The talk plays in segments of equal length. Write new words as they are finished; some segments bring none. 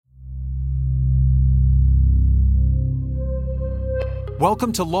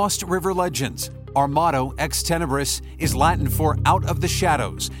Welcome to Lost River Legends. Our motto, Ex Tenebris, is Latin for out of the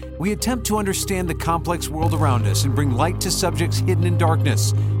shadows. We attempt to understand the complex world around us and bring light to subjects hidden in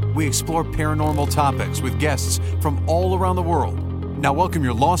darkness. We explore paranormal topics with guests from all around the world. Now welcome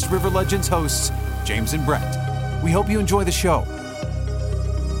your Lost River Legends hosts, James and Brett. We hope you enjoy the show.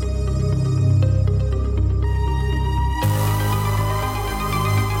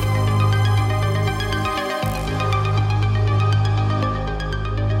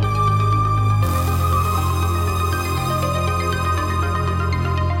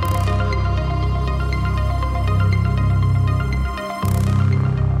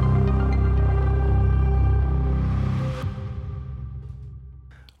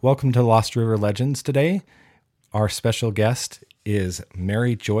 Welcome to Lost River Legends today. Our special guest is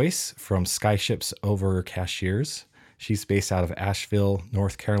Mary Joyce from Skyships Over Cashiers. She's based out of Asheville,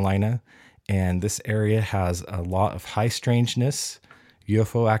 North Carolina, and this area has a lot of high strangeness,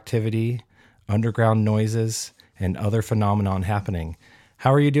 UFO activity, underground noises, and other phenomenon happening.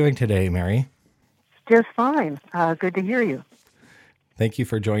 How are you doing today, Mary? Just fine. Good to hear you. Thank you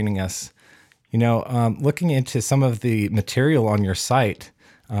for joining us. You know, looking into some of the material on your site,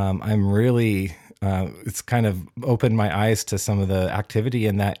 I'm really, it's kind of opened my eyes to some of the activity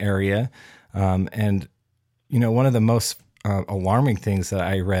in that area. And, you know, one of the most alarming things that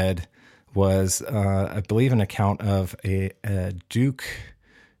I read was, I believe, an account of a Duke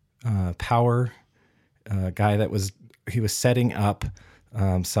Power guy that was setting up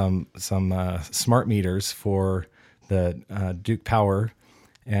some smart meters for the Duke Power.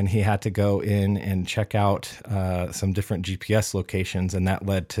 And he had to go in and check out some different GPS locations, and that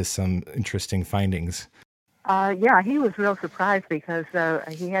led to some interesting findings. Yeah, he was real surprised because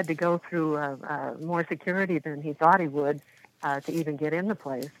he had to go through more security than he thought he would to even get in the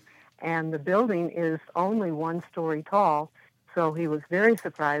place. And the building is only 1 story tall, so he was very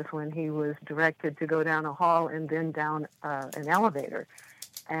surprised when he was directed to go down a hall and then down an elevator.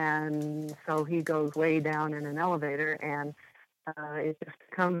 And so he goes way down in an elevator, and it just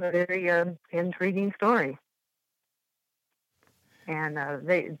becomes a very intriguing story. And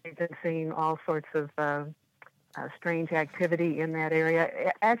they've been seeing all sorts of strange activity in that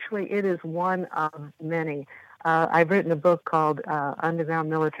area. Actually, it is one of many. I've written a book called Underground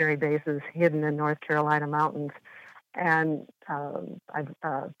Military Bases Hidden in North Carolina Mountains, and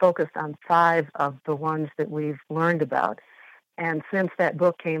I've focused on 5 of the ones that we've learned about. And since that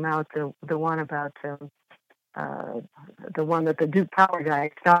book came out, the one about the one that the Duke Power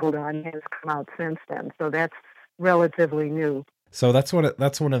guy stumbled on has come out since then. So that's relatively new. So that's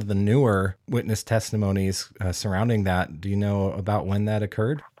one of the newer witness testimonies surrounding that. Do you know about when that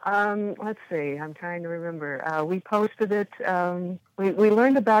occurred? Let's see. I'm trying to remember. We posted it. We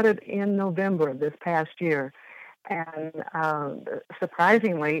learned about it in November of this past year, and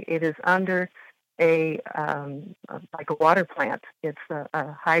surprisingly, it is under like a water plant. It's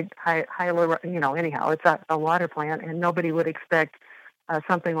a high, anyhow, it's a water plant, and nobody would expect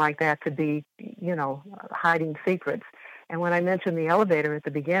something like that to be, hiding secrets. And when I mentioned the elevator at the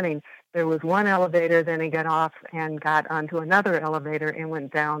beginning, there was one elevator, then he got off and got onto another elevator and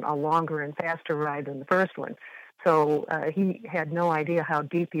went down a longer and faster ride than the first one. So he had no idea how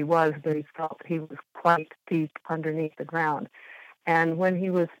deep he was, but he felt he was quite deep underneath the ground. And when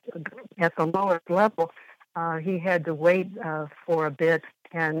he was at the lowest level, he had to wait for a bit,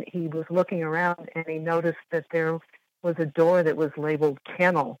 and he was looking around, and he noticed that there was a door that was labeled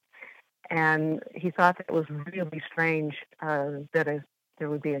kennel. And he thought that was really strange that there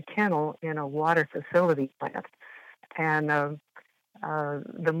would be a kennel in a water facility plant. And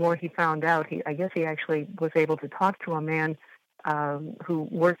the more he found out, I guess he actually was able to talk to a man who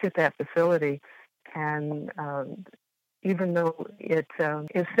worked at that facility, and even though it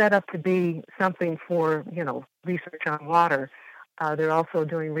is set up to be something for, research on water, they're also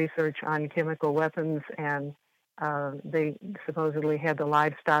doing research on chemical weapons, and they supposedly had the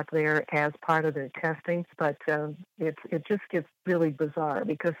livestock there as part of their testing. But it just gets really bizarre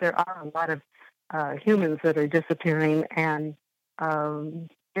because there are a lot of humans that are disappearing, and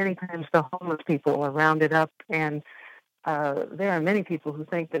many times the homeless people are rounded up, and there are many people who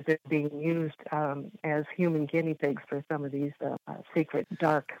think that they're being used as human guinea pigs for some of these secret,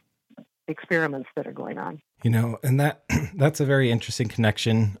 dark experiments that are going on. And that's a very interesting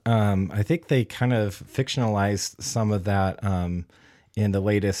connection. I think they kind of fictionalized some of that in the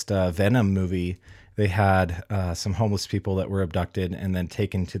latest Venom movie. They had some homeless people that were abducted and then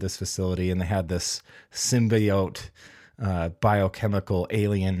taken to this facility, and they had this symbiote biochemical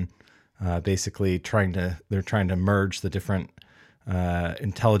alien basically trying to merge the different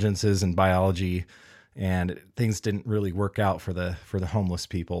intelligences and biology and things didn't really work out for the homeless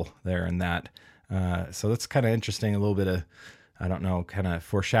people there in that. So that's kind of interesting, a little bit of, I don't know, kind of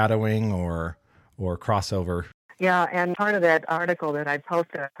foreshadowing or crossover. Yeah, and part of that article that I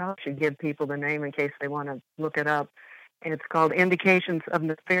posted, I probably should give people the name in case they want to look it up. It's called Indications of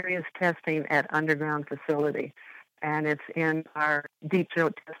Nefarious Testing at Underground Facility. And it's in our Deep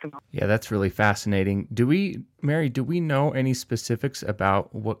Throat testimony. Yeah, that's really fascinating. Mary, do we know any specifics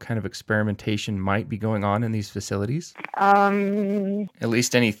about what kind of experimentation might be going on in these facilities? At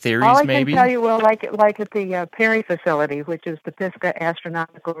least any theories, all I maybe? can tell you, well, like at the Perry facility, which is the Pisgah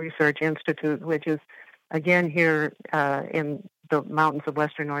Astronomical Research Institute, which is, again, here in the mountains of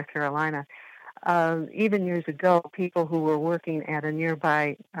western North Carolina. Even years ago, people who were working at a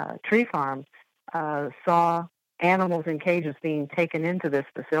nearby tree farm saw animals in cages being taken into this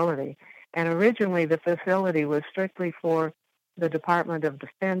facility. And originally the facility was strictly for the Department of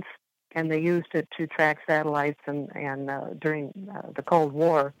Defense, and they used it to track satellites and during the Cold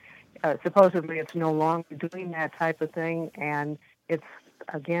War. Supposedly it's no longer doing that type of thing, and it's,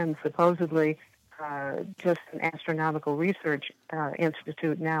 again, supposedly just an astronomical research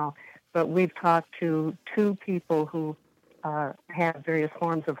institute now. But we've talked to two people who have various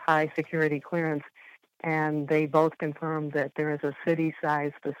forms of high security clearance, and they both confirmed that there is a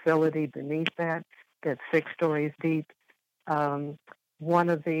city-sized facility beneath that that's 6 stories deep. One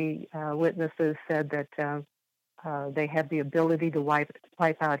of the witnesses said that they have the ability to wipe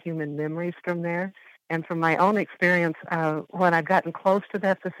out human memories from there. And from my own experience, when I've gotten close to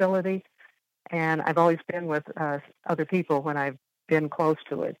that facility, and I've always been with other people when I've been close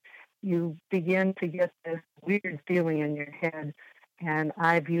to it, you begin to get this weird feeling in your head, and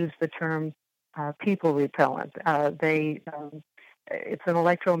I've used the term people repellent. It's an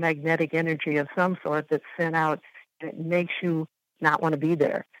electromagnetic energy of some sort that's sent out, and it makes you not want to be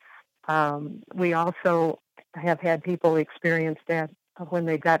there. We also have had people experience that when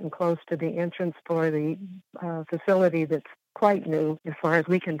they've gotten close to the entrance for the facility that's quite new, as far as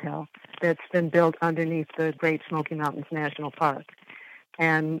we can tell, that's been built underneath the Great Smoky Mountains National Park.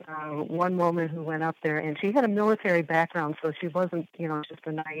 And one woman who went up there, and she had a military background, so she wasn't, just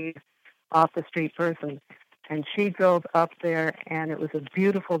a naive, off-the-street person. And she drove up there, and it was a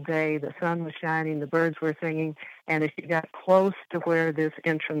beautiful day. The sun was shining, the birds were singing, and as she got close to where this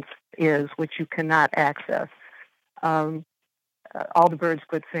entrance is, which you cannot access, all the birds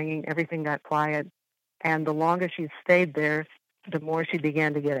quit singing, everything got quiet, and the longer she stayed there, the more she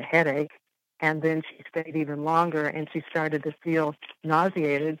began to get a headache. And then she stayed even longer, and she started to feel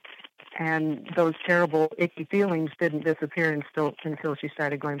nauseated, and those terrible, icky feelings didn't disappear until she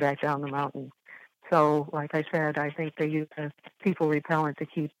started going back down the mountain. So, like I said, I think they use people repellent to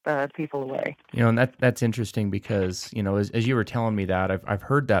keep people away. And that's interesting because, as you were telling me that, I've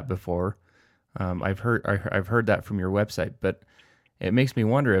heard that before. I've heard that from your website, but it makes me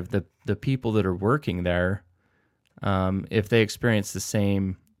wonder if the people that are working there, if they experience the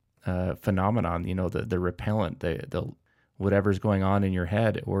same phenomenon, the repellent, the whatever's going on in your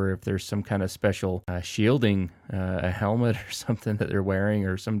head, or if there's some kind of special shielding, a helmet or something that they're wearing,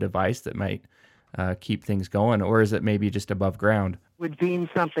 or some device that might keep things going, or is it maybe just above ground? Would beam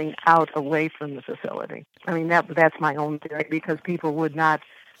something out away from the facility. I mean, that's my own theory, because people would not,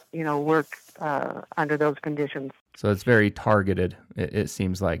 work under those conditions. So it's very targeted, it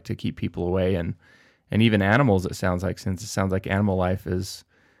seems like, to keep people away, and even animals, it sounds like, since it sounds like animal life is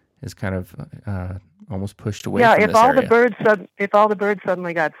kind of almost pushed away from this area. If all the birds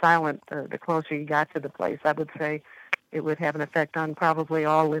suddenly got silent, the closer you got to the place, I would say it would have an effect on probably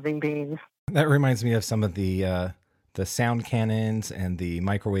all living beings. That reminds me of some of the sound cannons and the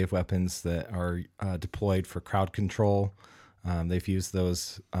microwave weapons that are deployed for crowd control. They've used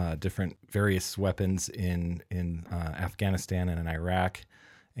those different various weapons in Afghanistan and in Iraq,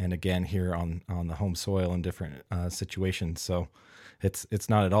 and again here on the home soil in different situations. So it's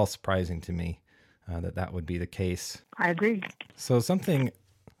not at all surprising to me that would be the case. I agree. So something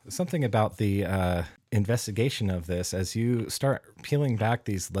about the investigation of this, as you start peeling back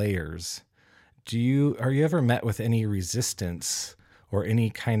these layers, are you ever met with any resistance or any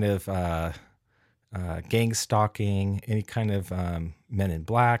kind of gang stalking, any kind of men in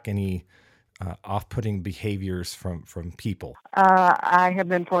black, any off-putting behaviors from people? I have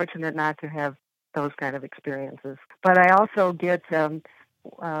been fortunate not to have those kind of experiences, but I also get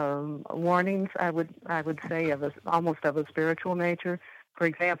warnings. I would say almost of a spiritual nature. For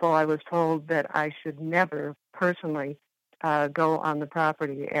example, I was told that I should never personally go on the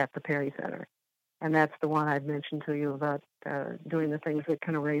property at the Perry Center, and that's the one I've mentioned to you about doing the things that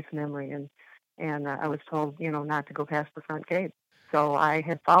can erase memory. And I was told, not to go past the front gate. So I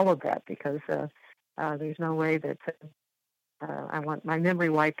had followed that because There's no way that I want my memory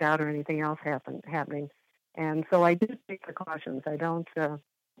wiped out or anything else happening. And so I do take precautions. I don't.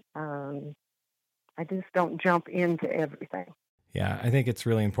 I just don't jump into everything. Yeah, I think it's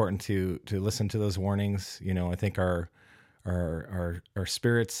really important to listen to those warnings. You know, I think our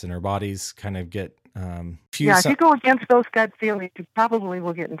spirits and our bodies kind of get if you go against those gut feelings, you probably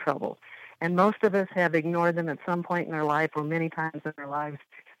will get in trouble. And most of us have ignored them at some point in our life or many times in our lives,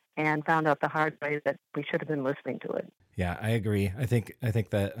 and found out the hard way that we should have been listening to it. Yeah, I agree. I think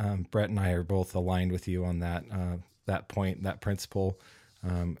that Brett and I are both aligned with you on that point, that principle.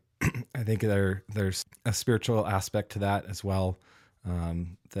 I think there's a spiritual aspect to that as well.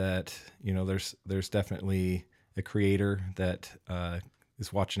 That, you know, there's definitely a creator that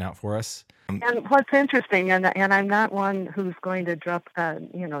is watching out for us. And what's interesting, and I'm not one who's going to jump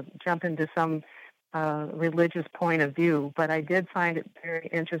into some religious point of view, but I did find it very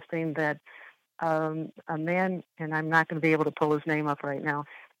interesting that a man, and I'm not going to be able to pull his name up right now,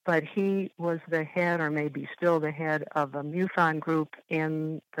 but he was the head, or maybe still the head, of a MUFON group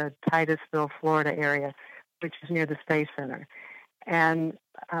in the Titusville, Florida area, which is near the Space Center. And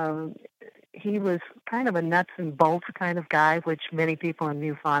he was kind of a nuts and bolts kind of guy, which many people in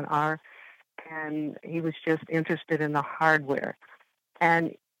MUFON are, and he was just interested in the hardware.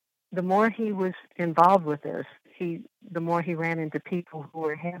 And the more he was involved with this, the more he ran into people who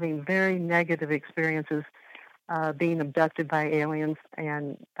were having very negative experiences being abducted by aliens,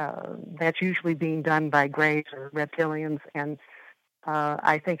 and that's usually being done by greys or reptilians, and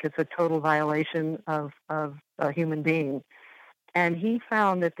I think it's a total violation of a human being. And he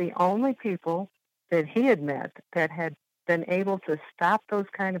found that the only people that he had met that had been able to stop those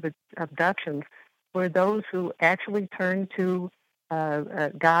kind of abductions were those who actually turned to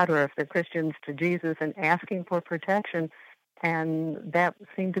God, or if they're Christians, to Jesus, and asking for protection, and that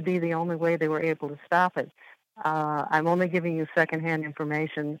seemed to be the only way they were able to stop it. I'm only giving you secondhand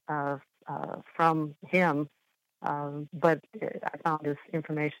information from him, but I found this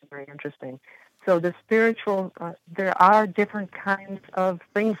information very interesting. So the spiritual, there are different kinds of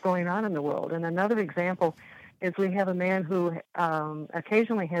things going on in the world. And another example is we have a man who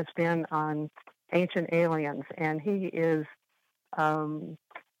occasionally has been on Ancient Aliens, and he is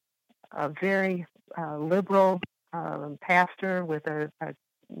a very liberal pastor with a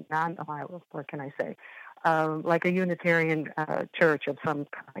what can I say? Like a Unitarian church of some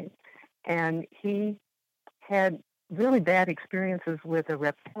kind. And he had really bad experiences with a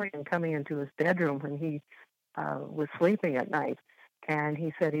reptilian coming into his bedroom when he was sleeping at night. And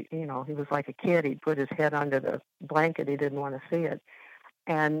he said, he was like a kid. He'd put his head under the blanket. He didn't want to see it.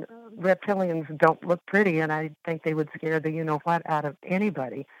 And reptilians don't look pretty, and I think they would scare the you-know-what out of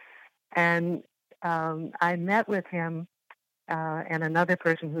anybody. And I met with him and another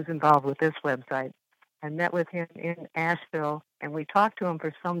person who's involved with this website. I met with him in Asheville, and we talked to him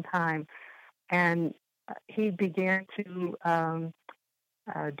for some time, and he began to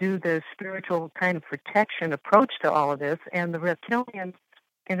do the spiritual kind of protection approach to all of this, and the reptilian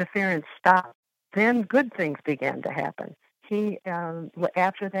interference stopped. Then good things began to happen. He,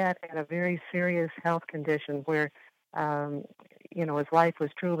 after that, had a very serious health condition where, his life was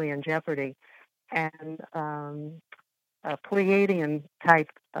truly in jeopardy. And a Pleiadian type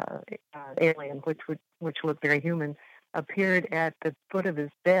alien, which looked very human, appeared at the foot of his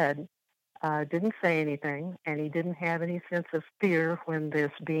bed, didn't say anything, and he didn't have any sense of fear when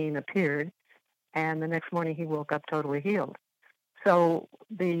this being appeared. And the next morning he woke up totally healed. So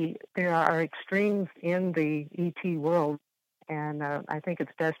there are extremes in the ET world, and I think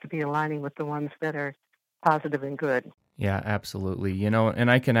it's best to be aligning with the ones that are positive and good. Yeah, absolutely.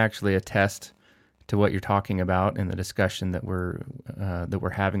 And I can actually attest to what you're talking about in the discussion that we're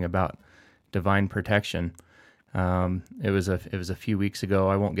having about divine protection. It was a few weeks ago.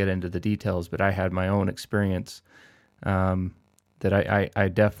 I won't get into the details, but I had my own experience that I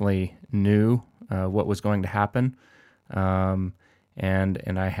definitely knew what was going to happen, and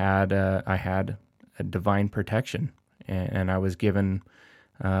I had a divine protection, and I was given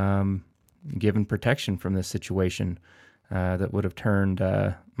protection from this situation that would have turned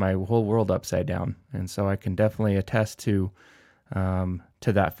my whole world upside down. And so I can definitely attest to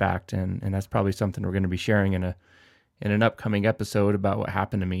that fact, and that's probably something we're going to be sharing in an upcoming episode about what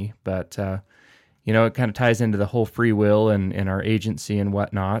happened to me. But it kind of ties into the whole free will and our agency and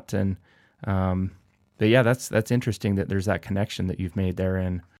whatnot. And but yeah, that's interesting that there's that connection that you've made there.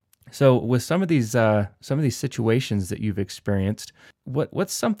 And so with some of these situations that you've experienced,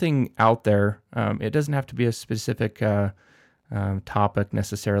 what's something out there? It doesn't have to be a specific topic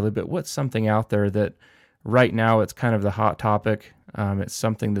necessarily, but what's something out there that right now it's kind of the hot topic? It's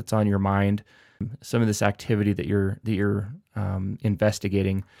something that's on your mind some of this activity that you're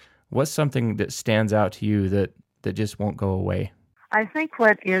investigating, what's something that stands out to you that just won't go away? I think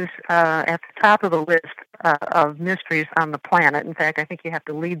what is at the top of the list of mysteries on the planet, in fact, I think you have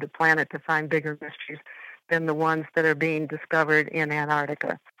to leave the planet to find bigger mysteries than the ones that are being discovered in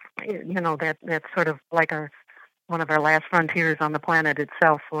Antarctica. That's sort of like one of our last frontiers on the planet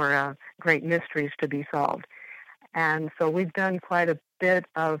itself for great mysteries to be solved. And so we've done quite a bit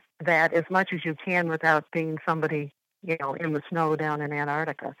of that, as much as you can without being somebody, in the snow down in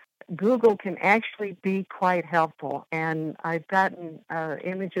Antarctica. Google can actually be quite helpful, and I've gotten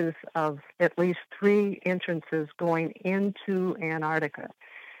images of at least 3 entrances going into Antarctica.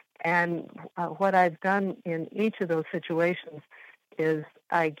 And what I've done in each of those situations is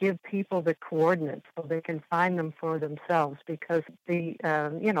I give people the coordinates so they can find them for themselves, because there's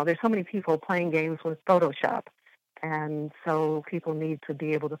so many people playing games with Photoshop, and so people need to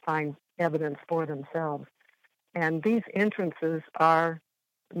be able to find evidence for themselves. And these entrances are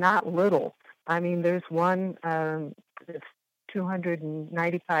not little. I mean, there's one that's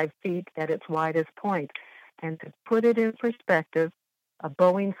 295 feet at its widest point. And to put it in perspective, a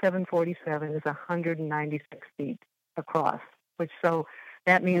Boeing 747 is 196 feet across, so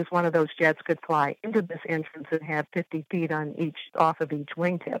that means one of those jets could fly into this entrance and have 50 feet off of each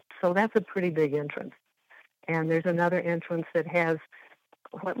wingtip. So that's a pretty big entrance. And there's another entrance that has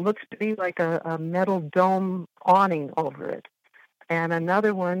what looks to be like a metal dome awning over it. And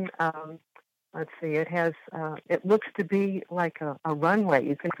another one, it looks to be like a runway.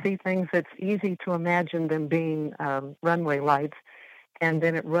 You can see things that's easy to imagine them being runway lights. And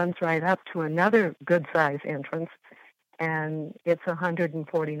then it runs right up to another good-sized entrance, and it's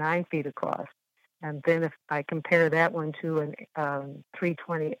 149 feet across. And then if I compare that one to an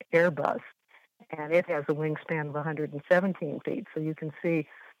 320 Airbus, and it has a wingspan of 117 feet. So you can see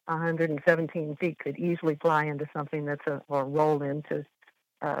 117 feet could easily fly into something or roll into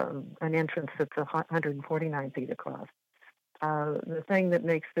an entrance that's 149 feet across. The thing that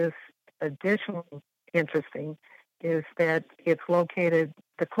makes this additionally interesting is that it's located,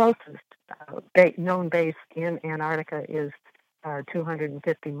 the closest known base in Antarctica is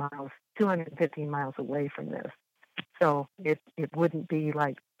 215 miles away from this. So it wouldn't be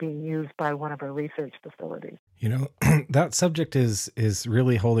like being used by one of our research facilities. That subject is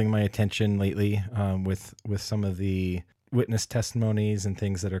really holding my attention lately with some of the witness testimonies and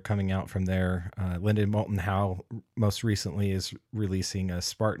things that are coming out from there. Lyndon Moulton Howe most recently is releasing a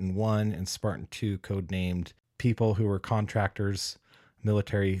Spartan 1 and Spartan 2 codenamed people who were contractors,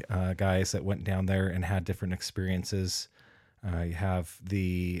 military guys that went down there and had different experiences. You have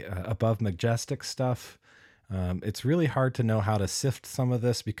the Above Majestic stuff. It's really hard to know how to sift some of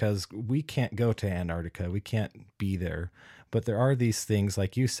this because we can't go to Antarctica. We can't be there. But there are these things,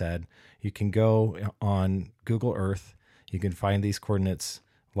 like you said, you can go on Google Earth, you can find these coordinates,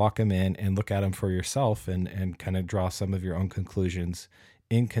 lock them in, and look at them for yourself and kind of draw some of your own conclusions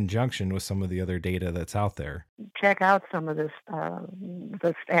in conjunction with some of the other data that's out there. Check out some of this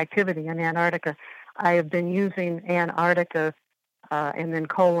activity in Antarctica. I have been using Antarctica and then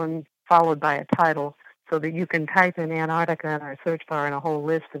colon followed by a title, so that you can type in Antarctica in our search bar and a whole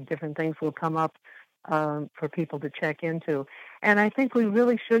list of different things will come up for people to check into. And I think we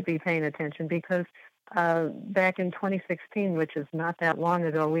really should be paying attention because back in 2016, which is not that long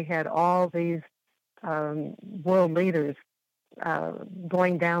ago, we had all these world leaders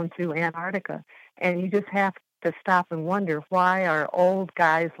going down to Antarctica. And you just have to stop and wonder, why are old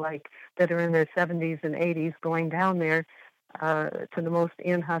guys that are in their 70s and 80s going down there to the most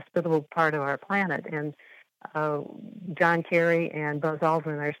inhospitable part of our planet? And John Kerry and Buzz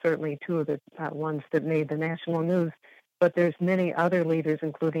Aldrin are certainly two of the ones that made the national news. But there's many other leaders,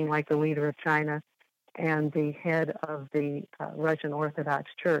 including like the leader of China and the head of the Russian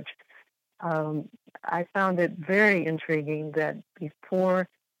Orthodox Church. I found it very intriguing that before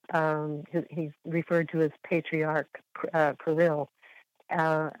he's referred to as Patriarch Kirill,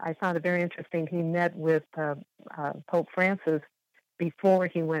 I found it very interesting. He met with Pope Francis before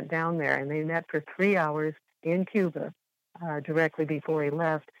he went down there, and they met for 3 hours in Cuba directly before he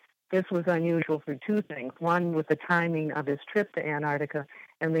left. This was unusual for two things. One, with the timing of his trip to Antarctica,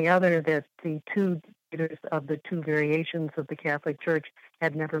 and the other, that the two leaders of the two variations of the Catholic Church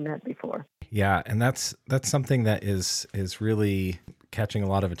had never met before. Yeah, and that's something that is really catching a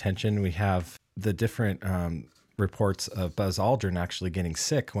lot of attention. We have the different reports of Buzz Aldrin actually getting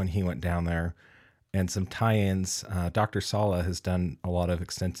sick when he went down there, and some tie-ins. Dr. Sala has done a lot of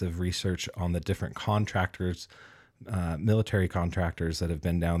extensive research on the different contractors, military contractors that have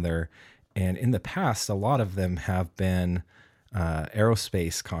been down there. And in the past, a lot of them have been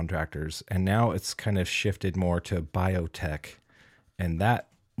aerospace contractors, and now it's kind of shifted more to biotech, and that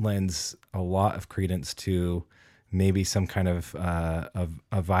lends a lot of credence to maybe some kind of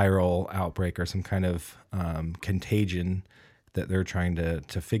a viral outbreak or some kind of contagion that they're trying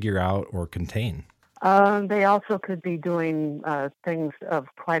to figure out or contain. They also could be doing things of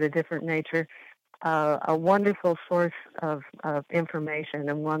quite a different nature. A wonderful source of information,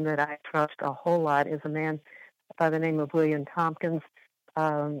 and one that I trust a whole lot, is a man by the name of William Tompkins.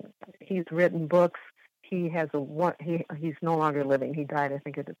 He's written books. He has he's no longer living. He died, I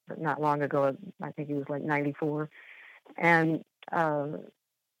think, not long ago. I think he was like 94. And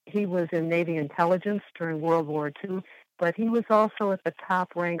he was in Navy intelligence during World War II, but he was also at the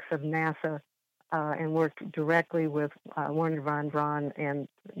top ranks of NASA and worked directly with Wernher von Braun and,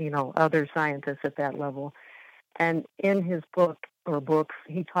 other scientists at that level. And in his books,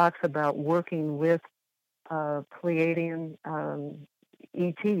 he talks about working with Pleiadian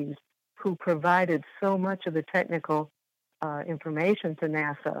ETs who provided so much of the technical information to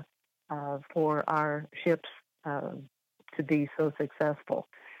NASA for our ships to be so successful.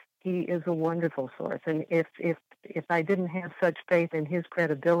 He is a wonderful source, and if I didn't have such faith in his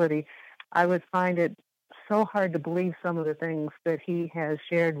credibility, I would find it so hard to believe some of the things that he has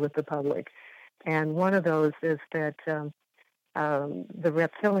shared with the public. And one of those is that the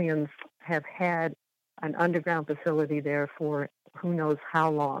reptilians have had an underground facility there for who knows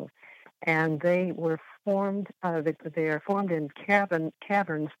how long. And they were formed, they are formed in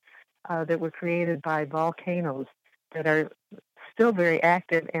caverns that were created by volcanoes that are still very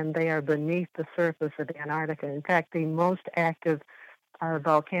active, and they are beneath the surface of Antarctica. In fact, the most active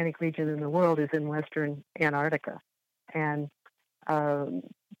volcanic region in the world is in western Antarctica. And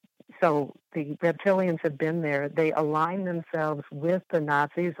so the reptilians have been there. They align themselves with the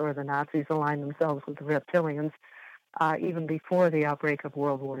Nazis, or the Nazis align themselves with the reptilians, even before the outbreak of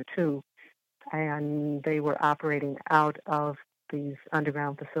World War II. And they were operating out of these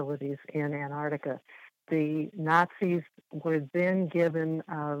underground facilities in Antarctica. The Nazis were then given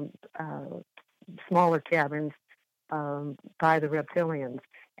smaller caverns by the reptilians,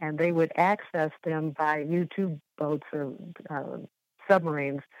 and they would access them by U-2 boats or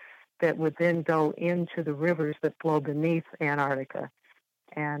submarines that would then go into the rivers that flow beneath Antarctica.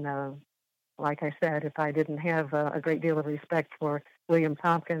 And like I said, if I didn't have a great deal of respect for William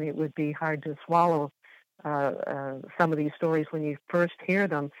Tompkins, it would be hard to swallow some of these stories when you first hear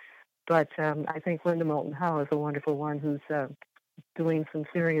them. But I think Linda Moulton Howe is a wonderful one who's doing some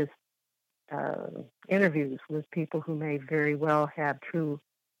serious interviews with people who may very well have true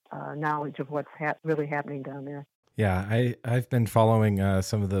knowledge of what's really happening down there. Yeah, I've been following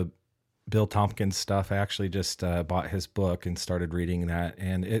some of the Bill Tompkins stuff. I actually just bought his book and started reading that,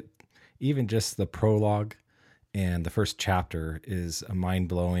 and even just the prologue and the first chapter is a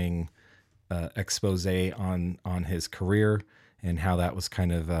mind-blowing expose on his career and how that was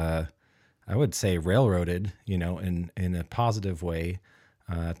kind of I would say railroaded, in a positive way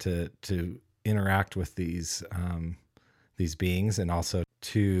to interact with these beings, and also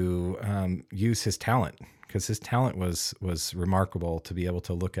to use his talent, because his talent was remarkable, to be able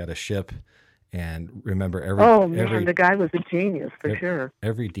to look at a ship and remember every the guy was a genius for sure.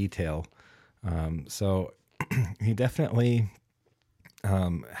 Every detail. So he definitely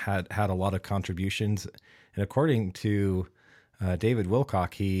had a lot of contributions, and according to David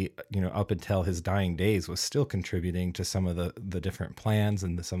Wilcock, he, up until his dying days, was still contributing to some of the different plans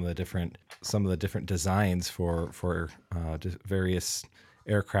and some of the different designs for various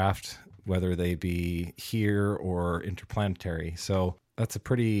aircraft, whether they be here or interplanetary. So that's a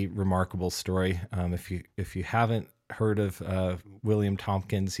pretty remarkable story. If you haven't heard of William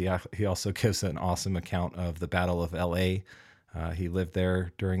Tompkins, he also gives an awesome account of the Battle of L.A. He lived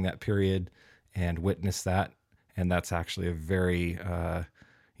there during that period and witnessed that. And that's actually a very,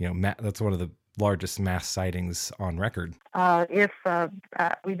 that's one of the largest mass sightings on record.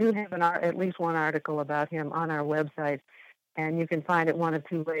 We do have at least one article about him on our website, and you can find it one of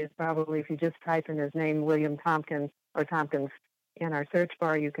two ways. Probably if you just type in his name, William Tompkins, or Tompkins, in our search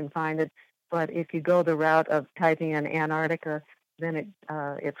bar, you can find it. But if you go the route of typing in Antarctica, then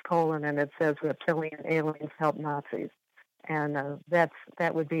it's colon, and it says reptilian aliens help Nazis. And that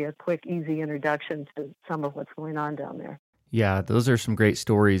would be a quick, easy introduction to some of what's going on down there. Yeah, those are some great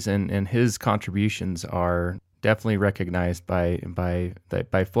stories, and his contributions are definitely recognized by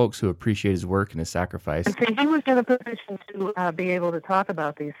folks who appreciate his work and his sacrifice. And so he was in a position to be able to talk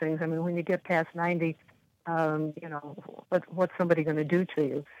about these things. I mean, when you get past 90, what's somebody going to do to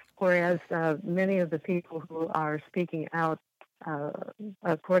you? Whereas many of the people who are speaking out,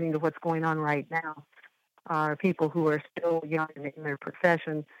 according to what's going on right now, are people who are still young in their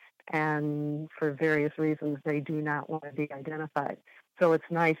profession, and for various reasons they do not want to be identified. So it's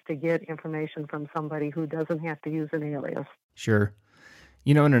nice to get information from somebody who doesn't have to use an alias. Sure.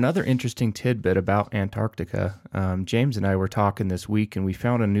 You know, and another interesting tidbit about Antarctica, James and I were talking this week, and we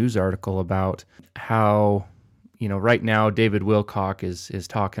found a news article about how, you know, right now David Wilcock is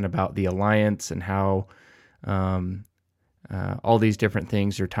talking about the alliance and how all these different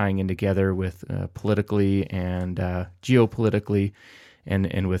things are tying in together with politically and geopolitically,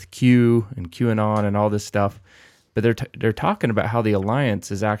 and with Q and QAnon and all this stuff. But they're talking about how the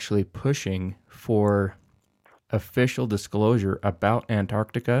alliance is actually pushing for official disclosure about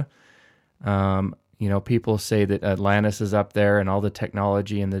Antarctica. You know, people say that Atlantis is up there and all the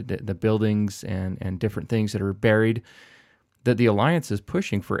technology and the buildings and different things that are buried, that the alliance is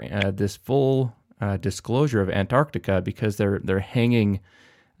pushing for this full disclosure of Antarctica because they're hanging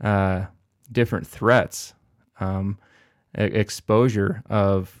different threats, exposure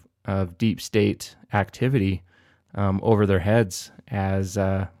of deep state activity over their heads as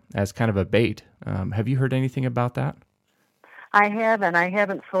kind of a bait. Have you heard anything about that? I have, and I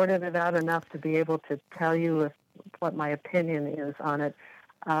haven't sorted it out enough to be able to tell you what my opinion is on it.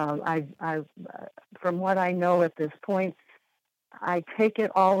 From what I know at this point, I take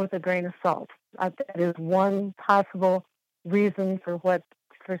it all with a grain of salt. That is one possible reason for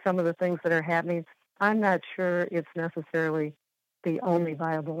some of the things that are happening. I'm not sure it's necessarily the only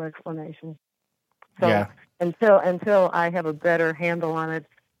viable explanation. So Yeah. until I have a better handle on it,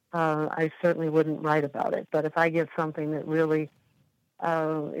 I certainly wouldn't write about it. But if I get something that really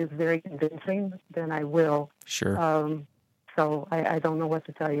is very convincing, then I will. Sure. So I don't know what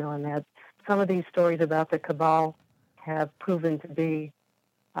to tell you on that. Some of these stories about the cabal have proven to be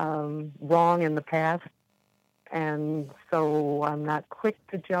wrong in the past, and so I'm not quick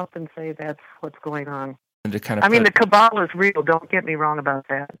to jump and say that's what's going on. And to kind of the cabal is real. Don't get me wrong about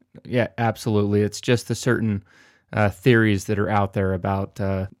that. Yeah, absolutely. It's just the certain theories that are out there about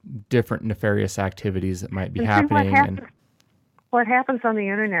different nefarious activities that might be happening. What happens on the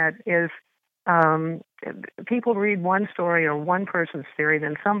internet is people read one story or one person's theory,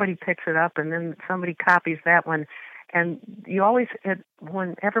 then somebody picks it up, and then somebody copies that one. And you always,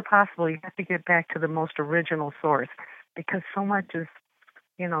 whenever possible, you have to get back to the most original source, because so much is,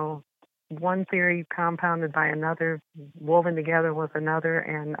 one theory compounded by another, woven together with another,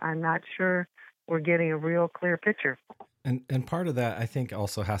 and I'm not sure we're getting a real clear picture. And part of that, I think,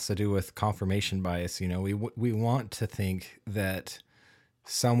 also has to do with confirmation bias. We want to think that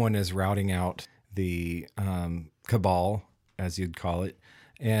someone is routing out the cabal, as you'd call it,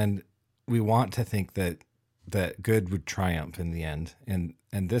 and we want to think that good would triumph in the end. And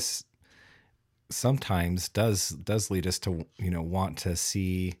this sometimes does lead us to want to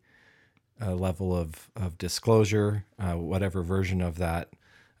see a level of disclosure, whatever version of that,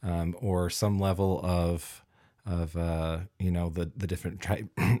 or some level of the different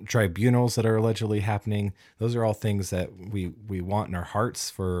tribunals that are allegedly happening. Those are all things that we want in our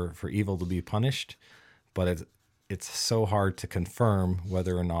hearts for evil to be punished, but it's so hard to confirm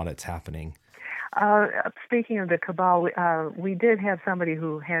whether or not it's happening. Speaking of the cabal, we did have somebody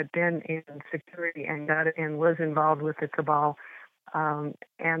who had been in security and was involved with the cabal. And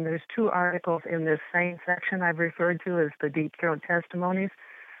there's two articles in this same section I've referred to as the Deep Throat Testimonies.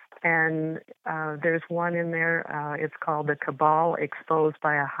 And there's one in there, it's called The Cabal Exposed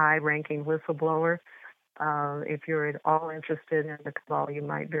by a High-Ranking Whistleblower. If you're at all interested in the cabal, you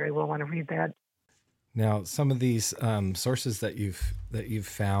might very well want to read that. Now, some of these sources that you've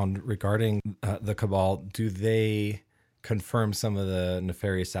found regarding the cabal, do they confirm some of the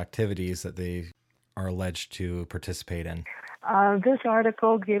nefarious activities that they are alleged to participate in? This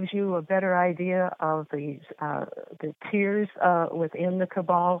article gives you a better idea of the tiers within the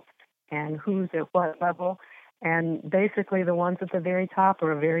cabal and who's at what level. And basically the ones at the very top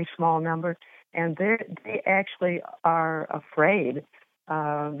are a very small number, and they actually are afraid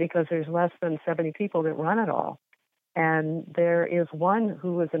because there's less than 70 people that run it all. And there is one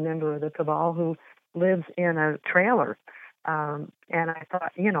who is a member of the cabal who lives in a trailer. And I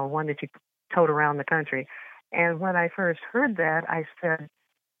thought, one that you tote around the country. And when I first heard that, I said,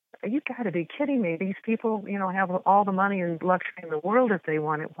 you got to be kidding me. These people, have all the money and luxury in the world if they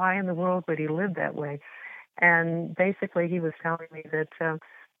want it. Why in the world would he live that way? And basically he was telling me that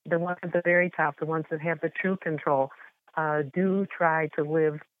the ones at the very top, the ones that have the true control, do try to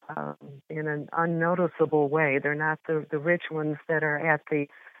live in an unnoticeable way. They're not the rich ones that are at the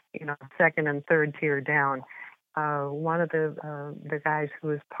second and third tier down. One of the guys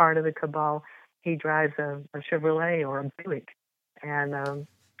who is part of the cabal, he drives a Chevrolet or a Buick, and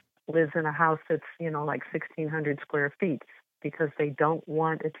lives in a house that's, like 1,600 square feet because they don't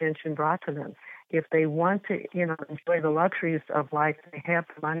want attention brought to them. If they want to, enjoy the luxuries of life, they have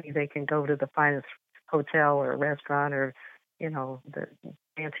the money, they can go to the finest hotel or restaurant or, the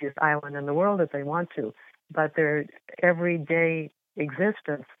fanciest island in the world if they want to. But their everyday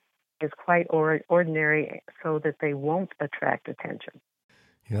existence is quite ordinary so that they won't attract attention.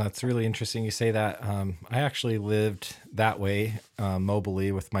 That's really interesting you say that. I actually lived that way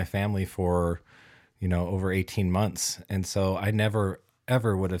mobily with my family for, over 18 months. And so I never,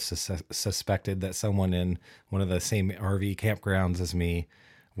 ever would have suspected that someone in one of the same RV campgrounds as me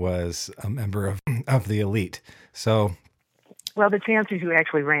was a member of the elite. So, well, the chances you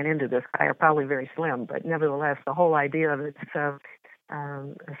actually ran into this guy are probably very slim, but nevertheless, the whole idea of it's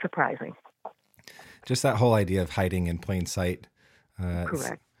surprising. Just that whole idea of hiding in plain sight.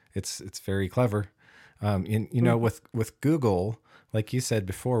 Correct. It's very clever. With Google, like you said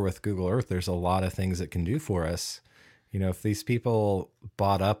before, with Google Earth, there's a lot of things it can do for us. If these people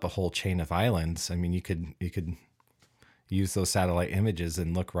bought up a whole chain of islands, I mean, you could use those satellite images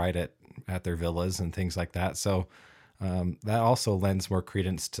and look right at their villas and things like that. So that also lends more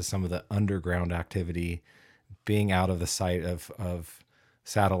credence to some of the underground activity, being out of the sight of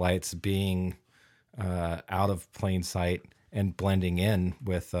satellites, being out of plain sight, and blending in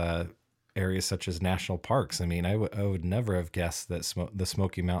with areas such as national parks. I mean, I would never have guessed that the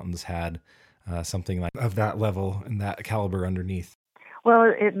Smoky Mountains had something like of that level and that caliber underneath. Well,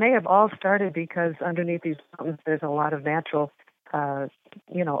 it may have all started because underneath these mountains, there's a lot of natural,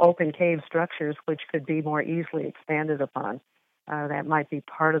 open cave structures which could be more easily expanded upon. That might be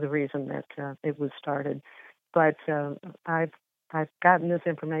part of the reason that it was started. But I've gotten this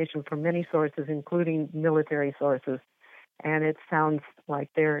information from many sources, including military sources. And it sounds like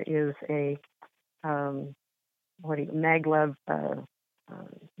there is a maglev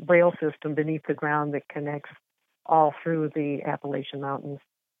braille system beneath the ground that connects all through the Appalachian Mountains,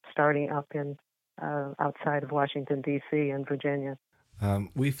 starting up in outside of Washington D.C. and Virginia.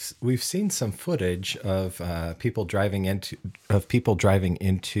 We've seen some footage of people driving into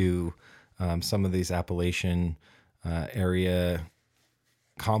some of these Appalachian area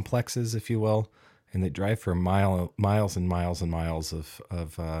complexes, if you will. And they drive for miles and miles and miles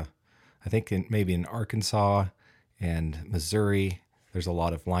of I think maybe in Arkansas and Missouri, there's a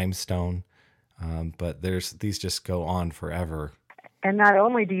lot of limestone, but these just go on forever. And not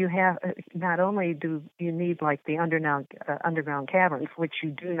only do you need like the underground caverns, which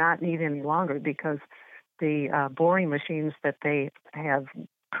you do not need any longer because the boring machines that they have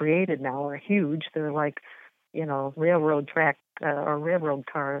created now are huge. They're like, railroad track or railroad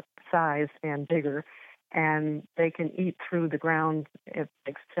car size and bigger, and they can eat through the ground at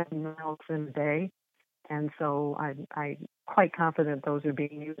like 7 miles in a day. And so I'm quite confident those are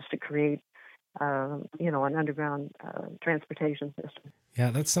being used to create, an underground transportation system.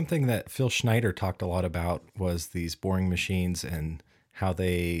 Yeah, that's something that Phil Schneider talked a lot about, was these boring machines and how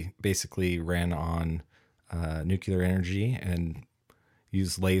they basically ran on nuclear energy and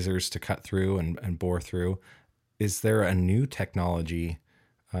use lasers to cut through and bore through. Is there a new technology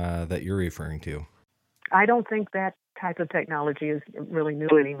that you're referring to? I don't think that type of technology is really new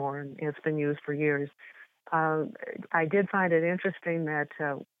anymore, and it's been used for years. I did find it interesting that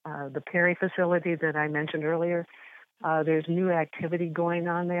the Perry facility that I mentioned earlier, there's new activity going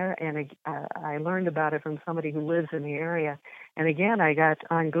on there, and I learned about it from somebody who lives in the area. And again, I got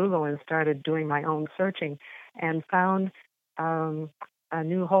on Google and started doing my own searching and found a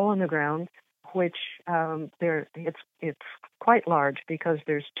new hole in the ground, which it's quite large because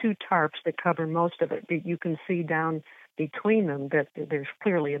there's 2 tarps that cover most of it. You can see down between them that there's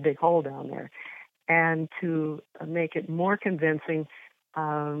clearly a big hole down there. And to make it more convincing,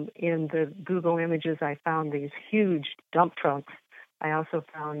 in the Google images, I found these huge dump trucks. I also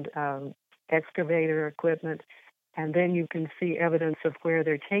found excavator equipment. And then you can see evidence of where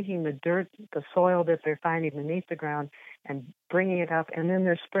they're taking the dirt, the soil that they're finding beneath the ground, and bringing it up. And then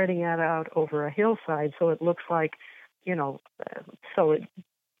they're spreading it out over a hillside so it looks like, so it,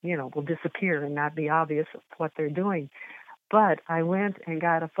 will disappear and not be obvious what they're doing. But I went and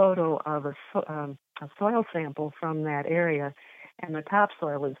got a photo of a soil sample from that area, and the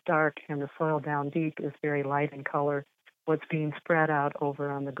topsoil is dark and the soil down deep is very light in color. What's being spread out over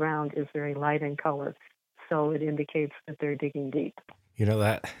on the ground is very light in color. So it indicates that they're digging deep.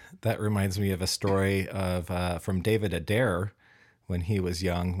 That reminds me of a story of from David Adair when he was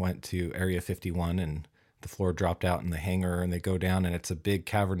young, went to Area 51 and the floor dropped out in the hangar, and they go down and it's a big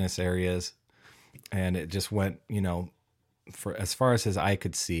cavernous areas, and it just went, for as far as his eye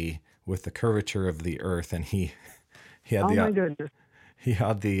could see with the curvature of the earth, and he had he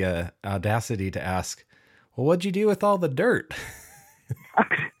had the audacity to ask, "Well, what'd you do with all the dirt?"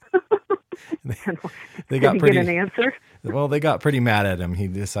 they got Did he pretty. get an answer? Well, they got pretty mad at him. He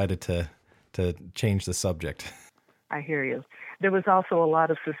decided to change the subject. I hear you. There was also a lot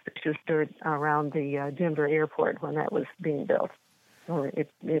of suspicious dirt around the Denver airport when that was being built, or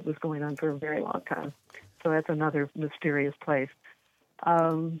it was going on for a very long time. So that's another mysterious place.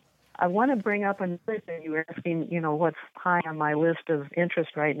 I want to bring up another thing. You were asking, what's high on my list of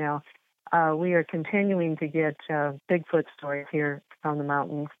interest right now. We are continuing to get Bigfoot stories here from the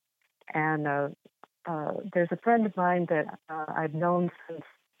mountains. And there's a friend of mine that I've known since,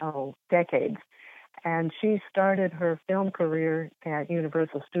 decades. And she started her film career at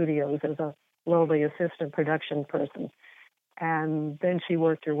Universal Studios as a lowly assistant production person. And then she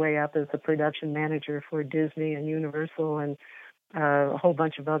worked her way up as a production manager for Disney and Universal and a whole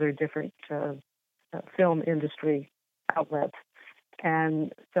bunch of other different film industry outlets.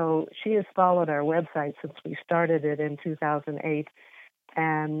 And so she has followed our website since we started it in 2008.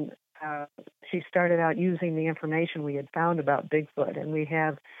 And she started out using the information we had found about Bigfoot. And we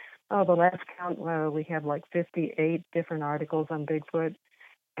have, the last count, we have like 58 different articles on Bigfoot.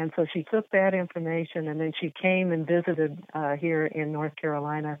 And so she took that information and then she came and visited here in North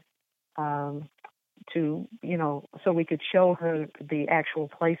Carolina to, so we could show her the actual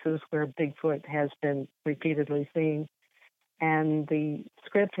places where Bigfoot has been repeatedly seen. And the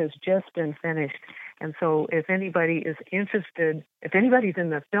script has just been finished. And so if anybody is interested, if anybody's in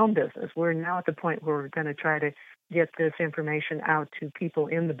the film business, we're now at the point where we're going to try to get this information out to people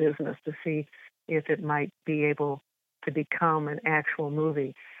in the business to see if it might be able to become an actual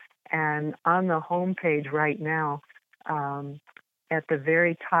movie. And on the homepage right now, at the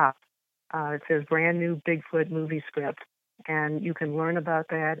very top, it says brand new Bigfoot movie script. And you can learn about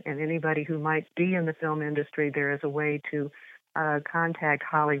that. And anybody who might be in the film industry, there is a way to contact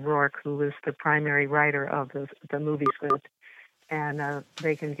Holly Rourke, who is the primary writer of the movie script. And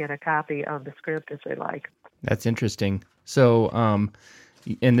they can get a copy of the script if they like. That's interesting. So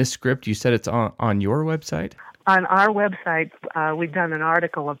in this script, you said it's on your website? On our website, we've done an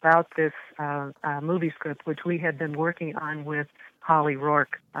article about this movie script, which we had been working on with Holly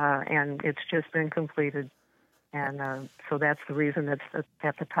Rourke, and it's just been completed. And so that's the reason it's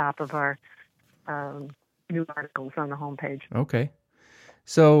at the top of our new articles on the homepage. Okay.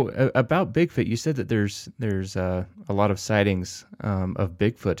 So about Bigfoot, you said that there's a lot of sightings of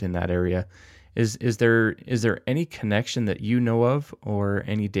Bigfoot in that area. Is there any connection that you know of or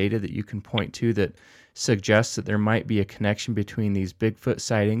any data that you can point to that suggests that there might be a connection between these Bigfoot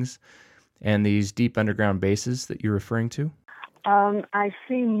sightings and these deep underground bases that you're referring to? I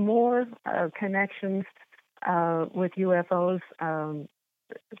see more connections with UFOs.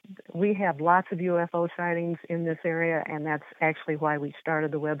 We have lots of UFO sightings in this area, and that's actually why we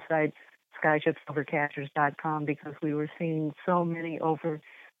started the website, skyshipsovercachers.com, because we were seeing so many over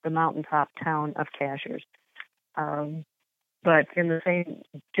the mountaintop town of Cachers. But in the same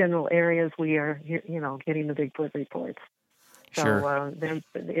general areas, we are, getting the Bigfoot reports. So Sure.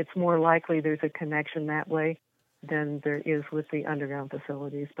 It's more likely there's a connection that way than there is with the underground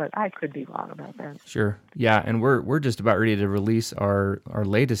facilities. But I could be wrong about that. Sure. Yeah, and we're just about ready to release our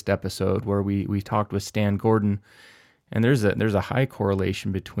latest episode where we talked with Stan Gordon, and there's a high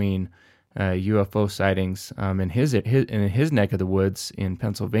correlation between UFO sightings in his neck of the woods in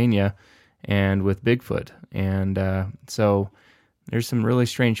Pennsylvania and with Bigfoot. And so there's some really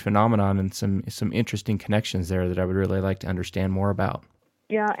strange phenomenon and some interesting connections there that I would really like to understand more about.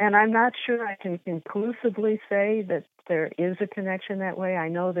 Yeah, and I'm not sure I can conclusively say that there is a connection that way. I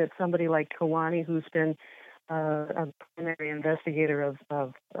know that somebody like Kewaunee, who's been a primary investigator of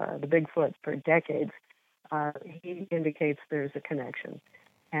the Bigfoot for decades, he indicates there's a connection.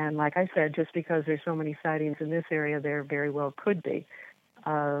 And like I said, just because there's so many sightings in this area, there very well could be.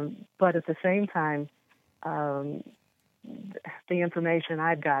 But at the same time, the information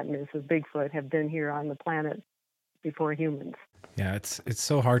I've gotten is that Bigfoot have been here on the planet before humans. Yeah, it's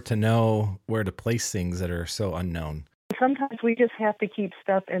so hard to know where to place things that are so unknown. Sometimes we just have to keep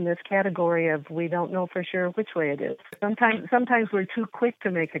stuff in this category of we don't know for sure which way it is. Sometimes we're too quick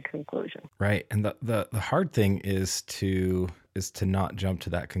to make a conclusion. Right, and the hard thing is to not jump to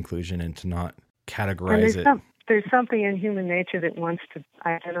that conclusion and to not categorize it. There's something in human nature that wants to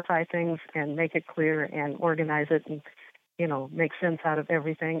identify things and make it clear and organize it and, make sense out of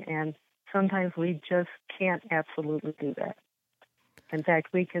everything. And sometimes we just can't absolutely do that. In fact,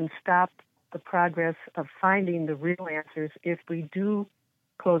 we can stop the progress of finding the real answers if we do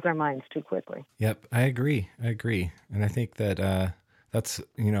close our minds too quickly. Yep, I agree. And I think that that's,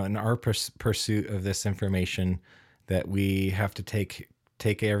 in our pursuit of this information, that we have to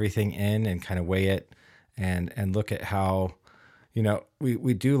take everything in and kind of weigh it and look at how,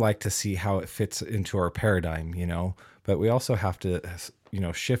 we do like to see how it fits into our paradigm, but we also have to,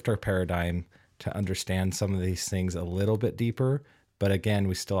 shift our paradigm to understand some of these things a little bit deeper. But again,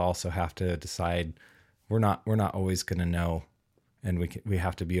 we still also have to decide we're not always going to know, and we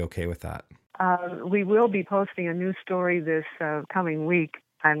have to be okay with that. We will be posting a new story this coming week.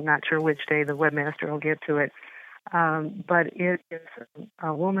 I'm not sure which day the webmaster will get to it, but it is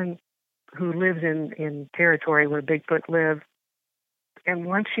a woman who lives in territory where Bigfoot live. And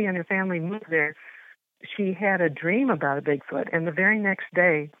once she and her family moved there, she had a dream about a Bigfoot. And the very next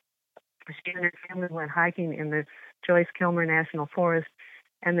day, she and her family went hiking in the Joyce-Kilmer National Forest,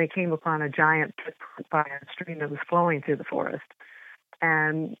 and they came upon a giant Bigfoot by a stream that was flowing through the forest.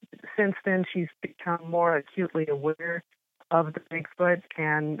 And since then, she's become more acutely aware of the Bigfoot,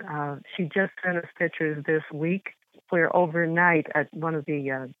 and she just sent us pictures this week where overnight at one of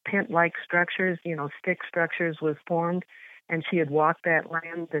the tent-like structures, stick structures, was formed, and she had walked that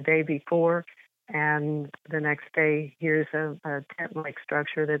land the day before, and the next day, here's a tent-like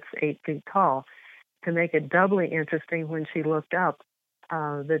structure that's 8 feet tall. To make it doubly interesting, when she looked up,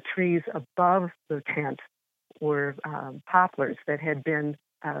 the trees above the tent were poplars that had been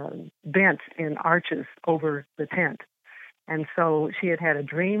bent in arches over the tent. And so she had a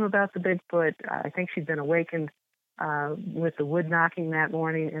dream about the Bigfoot. I think she'd been awakened with the wood knocking that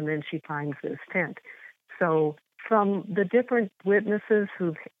morning, and then she finds this tent. So from the different witnesses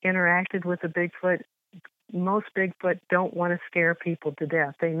who've interacted with the Bigfoot, most Bigfoot don't want to scare people to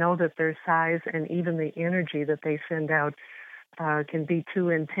death. They know that their size and even the energy that they send out can be too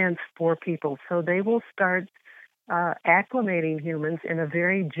intense for people. So they will start acclimating humans in a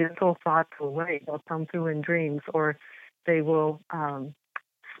very gentle, thoughtful way. They'll come through in dreams, or they will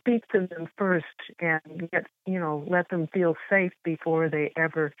speak to them first and let them feel safe before they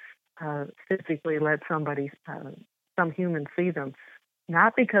ever physically let somebody, some human, see them.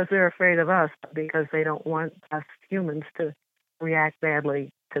 Not because they're afraid of us, but because they don't want us humans to react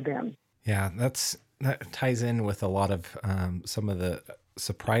badly to them. Yeah, that ties in with a lot of some of the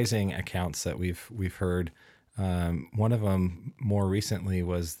surprising accounts that we've heard. One of them more recently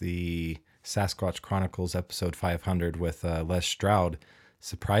was the Sasquatch Chronicles episode 500 with Les Stroud.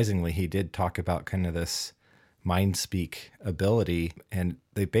 Surprisingly, he did talk about kind of this mind speak ability, and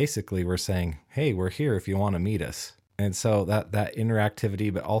they basically were saying, hey, we're here if you want to meet us. And so that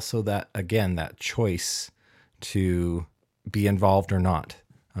interactivity, but also that choice to be involved or not.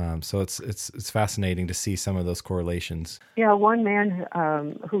 So it's fascinating to see some of those correlations. Yeah, one man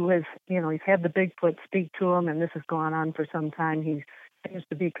who has, he's had the Bigfoot speak to him, and this has gone on for some time. He seems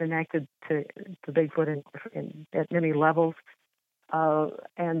to be connected to Bigfoot at many levels,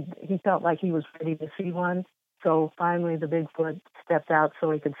 and he felt like he was ready to see one. So finally, the Bigfoot stepped out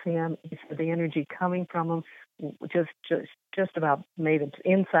so he could see him. He said the energy coming from him just about made its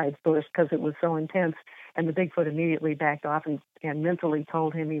insides burst because it was so intense. And the Bigfoot immediately backed off and mentally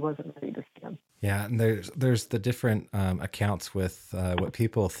told him he wasn't ready to see him. Yeah, and there's the different accounts with what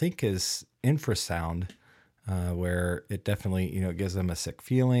people think is infrasound, where it definitely gives them a sick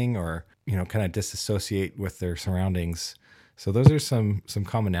feeling or kind of disassociate with their surroundings. So those are some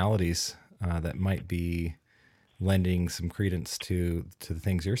commonalities that might be lending some credence to the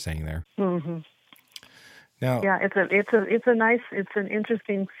things you're saying there. Mm-hmm. Now, yeah, it's an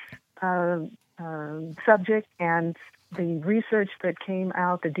interesting subject, and the research that came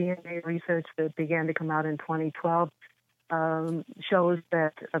out, the DNA research that began to come out in 2012, shows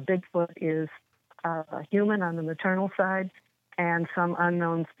that a Bigfoot is a human on the maternal side and some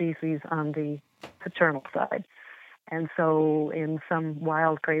unknown species on the paternal side. And so in some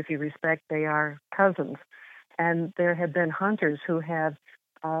wild, crazy respect, they are cousins. And there have been hunters who have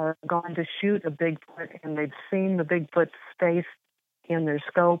gone to shoot a Bigfoot, and they've seen the Bigfoot's face in their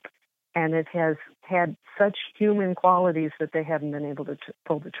scope, and it has had such human qualities that they haven't been able to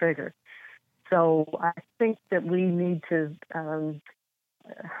pull the trigger. So I think that we need to,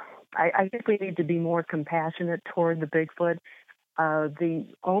 I think we need to be more compassionate toward the Bigfoot. The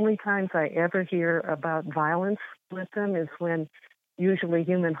only times I ever hear about violence with them is when usually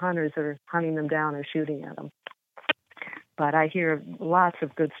human hunters are hunting them down or shooting at them. But I hear lots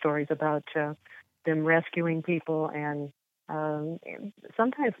of good stories about them rescuing people and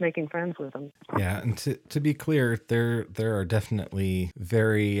sometimes making friends with them. Yeah, and to be clear, there are definitely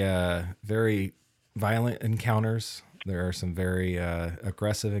very very violent encounters. There are some very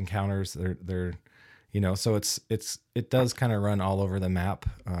aggressive encounters. They're so it does kind of run all over the map.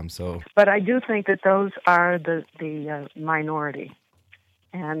 But I do think that those are the minority.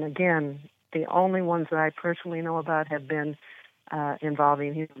 And again, The only ones that I personally know about have been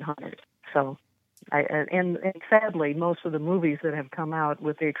involving human hunters. So, and sadly, most of the movies that have come out,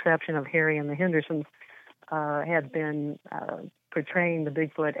 with the exception of Harry and the Hendersons, had been portraying the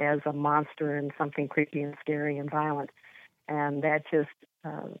Bigfoot as a monster and something creepy and scary and violent. And that just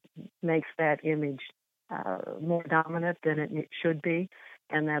makes that image more dominant than it should be.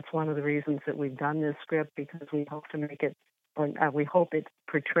 And that's one of the reasons that we've done this script, because we hope to make it, or we hope it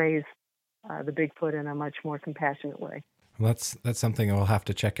portrays the Bigfoot in a much more compassionate way. Well, that's something we'll have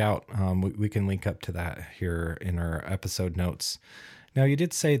to check out. We can link up to that here in our episode notes. Now, you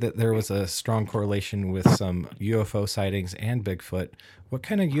did say that there was a strong correlation with some UFO sightings and Bigfoot. What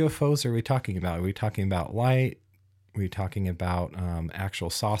kind of UFOs are we talking about? Are we talking about light? Are we talking about actual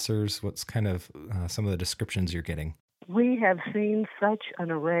saucers? What's kind of some of the descriptions you're getting? We have seen such an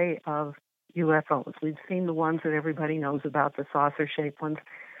array of UFOs. We've seen the ones that everybody knows about, the saucer-shaped ones.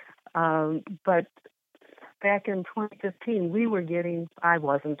 But back in 2015, we were getting, I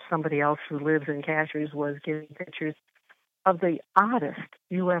wasn't, somebody else who lives in Cashiers was getting pictures of the oddest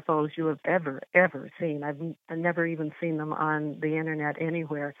UFOs you have ever seen. I've never even seen them on the internet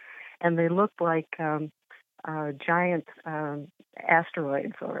anywhere. And they looked like giant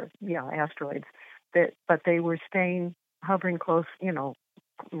asteroids, asteroids. But they were staying, hovering close,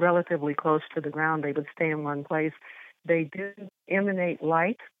 relatively close to the ground. They would stay in one place. They did emanate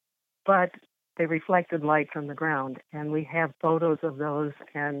light, but they reflected light from the ground. And we have photos of those,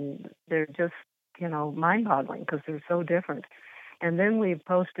 and they're just, mind-boggling because they're so different. And then we've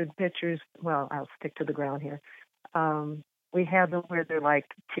posted pictures. Well, I'll stick to the ground here. We have them where they're like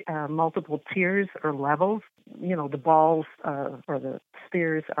multiple tiers or levels. The balls or the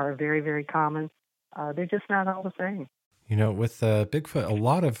spheres are very, very common. They're just not all the same. With Bigfoot, a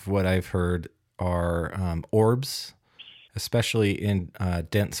lot of what I've heard are orbs, especially in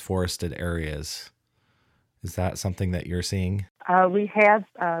dense forested areas. Is that something that you're seeing? We have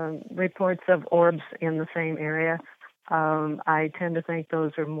reports of orbs in the same area. I tend to think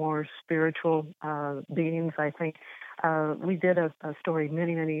those are more spiritual beings. I think we did a story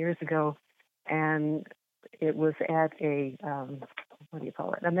many, many years ago, and it was at a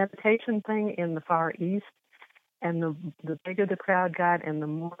a meditation thing in the Far East. And the bigger the crowd got and the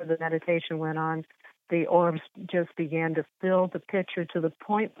more the meditation went on, the orbs just began to fill the picture to the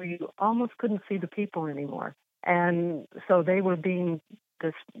point where you almost couldn't see the people anymore. And so they were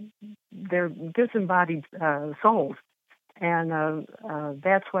they're disembodied souls. And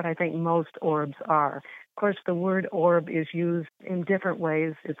that's what I think most orbs are. Of course, the word orb is used in different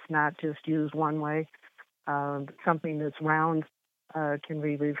ways. It's not just used one way. Something that's round can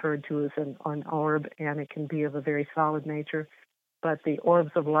be referred to as an orb, and it can be of a very solid nature. But the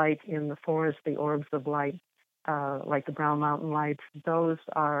orbs of light in the forest, the orbs of light, like the Brown Mountain lights, those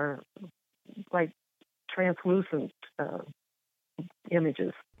are like translucent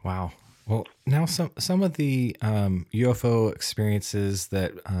images. Wow. Well, now some of the UFO experiences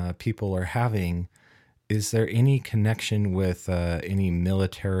that people are having, is there any connection with any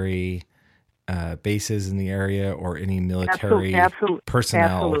military bases in the area or any military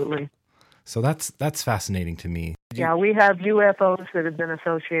personnel? Absolutely. So that's fascinating to me. Yeah, we have UFOs that have been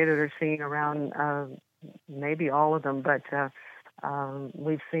associated or seen around, maybe all of them, but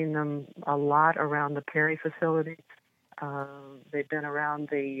we've seen them a lot around the Perry facility. They've been around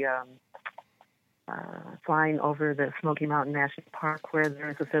the flying over the Smoky Mountain National Park, where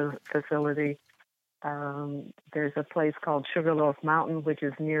there's a facility. There's a place called Sugarloaf Mountain, which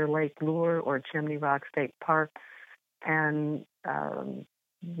is near Lake Lure or Chimney Rock State Park. And,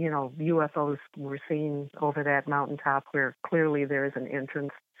 UFOs were seen over that mountaintop where clearly there is an entrance.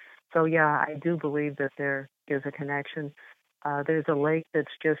 So, yeah, I do believe that there is a connection. There's a lake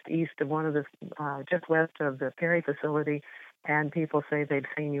that's just east of just west of the Perry facility, and people say they've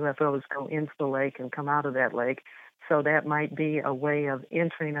seen UFOs go into the lake and come out of that lake. So that might be a way of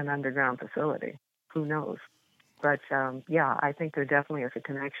entering an underground facility. Who knows? But, I think there definitely is a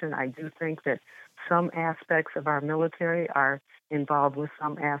connection. I do think that some aspects of our military are involved with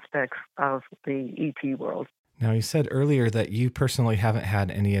some aspects of the ET world. Now, you said earlier that you personally haven't had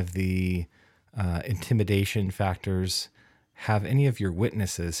any of the intimidation factors. Have any of your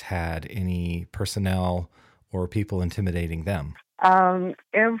witnesses had any personnel or people intimidating them?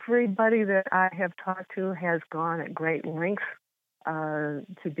 Everybody that I have talked to has gone at great lengths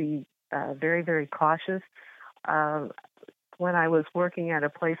to be very, very cautious. When I was working at a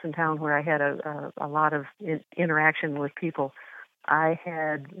place in town where I had a lot of interaction with people, I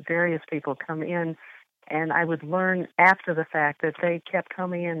had various people come in, and I would learn after the fact that they kept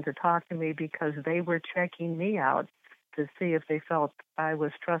coming in to talk to me because they were checking me out to see if they felt I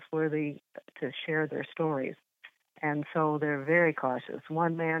was trustworthy to share their stories. And so they're very cautious.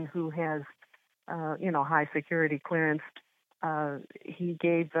 One man who has, high security clearance, he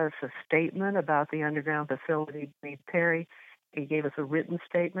gave us a statement about the underground facility beneath Perry. He gave us a written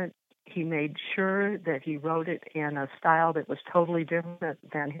statement. He made sure that he wrote it in a style that was totally different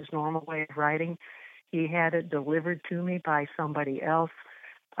than his normal way of writing. He had it delivered to me by somebody else.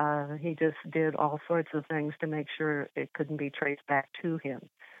 He just did all sorts of things to make sure it couldn't be traced back to him.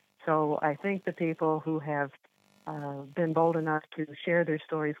 So I think the people who have been bold enough to share their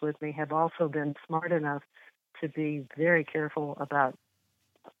stories with me have also been smart enough to be very careful about,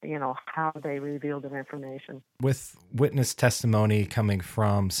 how they reveal their information. With witness testimony coming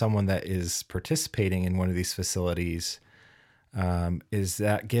from someone that is participating in one of these facilities, is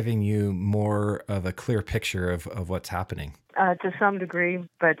that giving you more of a clear picture of what's happening? To some degree,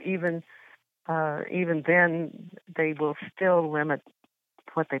 but even then, they will still limit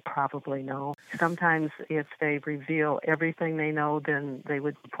what they probably know. Sometimes if they reveal everything they know, then they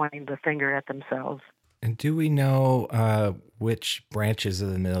would be pointing the finger at themselves. And do we know which branches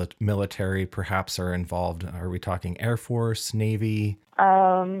of the military perhaps are involved? Are we talking Air Force, Navy?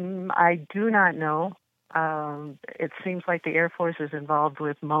 I do not know. It seems like the Air Force is involved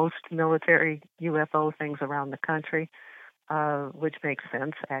with most military UFO things around the country, which makes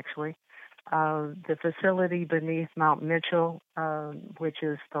sense, actually. The facility beneath Mount Mitchell, which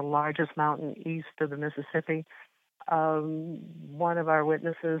is the largest mountain east of the Mississippi, one of our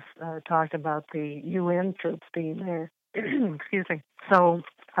witnesses talked about the UN troops being there. Excuse me. So,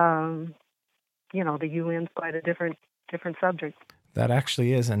 the UN's quite a different subject. That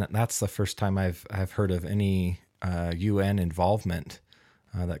actually is, and that's the first time I've heard of any UN involvement.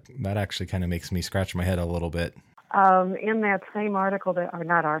 That actually kind of makes me scratch my head a little bit. In that same article,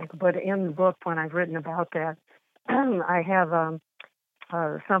 but in the book when I've written about that, I have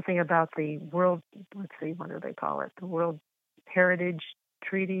something about the world. Let's see, what do they call it? The World Heritage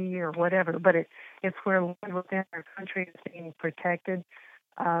Treaty or whatever. But it's where land within our country is being protected,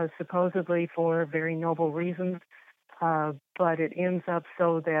 supposedly for very noble reasons. But it ends up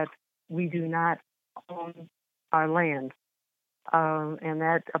so that we do not own our land, and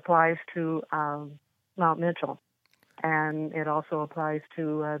that applies to Mount Mitchell. And it also applies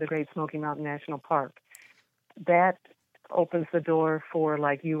to the Great Smoky Mountain National Park. That opens the door for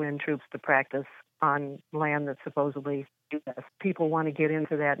UN troops to practice on land that's supposedly U.S. People want to get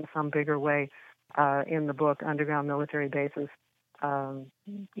into that in some bigger way. In the book, Underground Military Bases,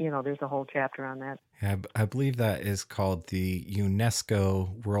 there's a whole chapter on that. Yeah, I believe that is called the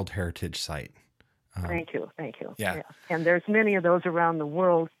UNESCO World Heritage Site. Thank you. Yeah. And there's many of those around the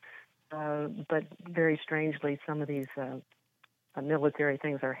world. But very strangely, some of these military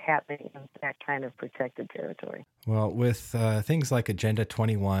things are happening in that kind of protected territory. Well, with things like Agenda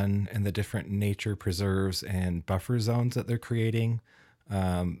 21 and the different nature preserves and buffer zones that they're creating,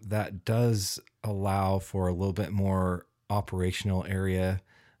 that does allow for a little bit more operational area.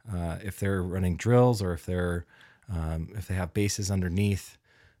 If they're running drills or if they have bases underneath,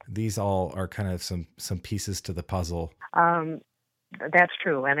 these all are kind of some pieces to the puzzle. That's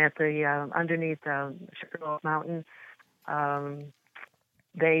true. And at the underneath Sugarloaf Mountain,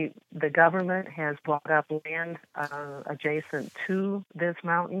 the government has bought up land adjacent to this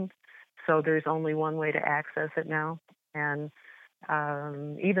mountain, so there's only one way to access it now. And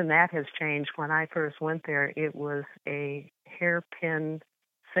even that has changed. When I first went there, it was a hairpin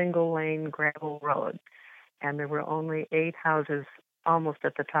single-lane gravel road, and there were only 8 houses almost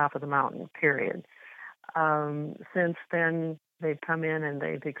at the top of the mountain, period. Since then, they've come in and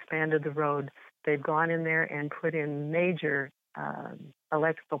they've expanded the road. They've gone in there and put in major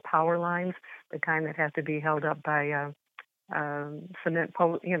electrical power lines, the kind that have to be held up by cement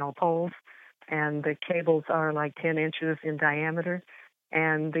poles, and the cables are like 10 inches in diameter.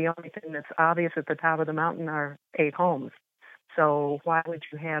 And the only thing that's obvious at the top of the mountain are 8 homes. So why would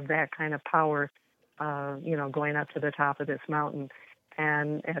you have that kind of power, going up to the top of this mountain?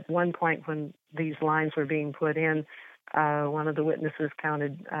 And at one point when these lines were being put in, one of the witnesses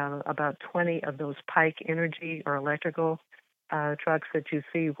counted about 20 of those Pike Energy or electrical trucks that you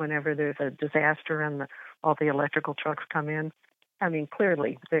see whenever there's a disaster and all the electrical trucks come in. I mean,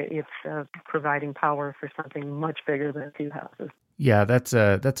 clearly it's providing power for something much bigger than a few houses. Yeah, that's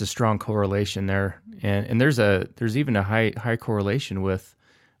a strong correlation there, and there's even a high correlation with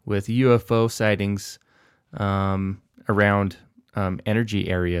UFO sightings around energy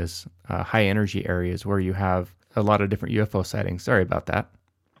areas, high energy areas where you have a lot of different UFO sightings. Sorry about that.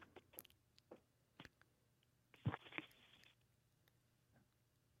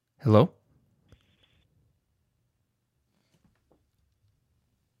 Hello?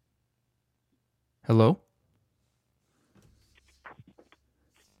 Hello?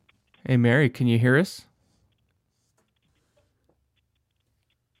 Hey, Mary, can you hear us?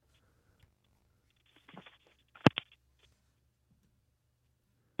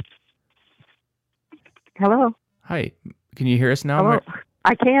 Hello. Hi. Can you hear us now? Hello.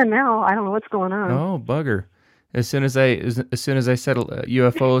 I can now. I don't know what's going on. Oh, bugger. As soon as I said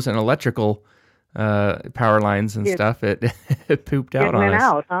UFOs and electrical power lines and stuff, it it pooped out It on went us.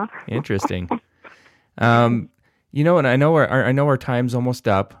 out, huh? Interesting. And I know our time's almost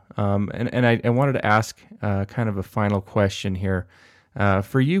up. And I wanted to ask kind of a final question here.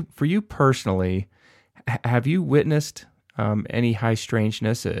 For you personally, have you witnessed any high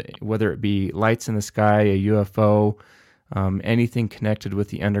strangeness, whether it be lights in the sky, a UFO, anything connected with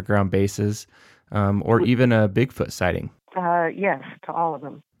the underground bases, or even a Bigfoot sighting? Yes, to all of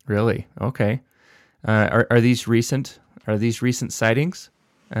them. Really? Okay. Are these recent? Are these recent sightings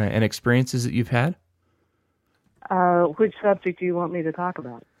and experiences that you've had? Which subject do you want me to talk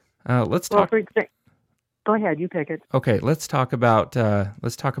about? Let's talk. Go ahead, you pick it. Okay, let's talk about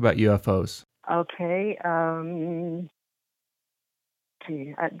UFOs. Okay.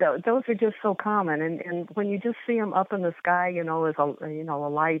 Those are just so common, and when you just see them up in the sky, as a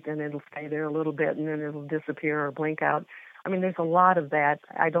light, and it'll stay there a little bit, and then it'll disappear or blink out. I mean, there's a lot of that.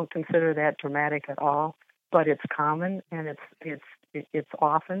 I don't consider that dramatic at all, but it's common, and it's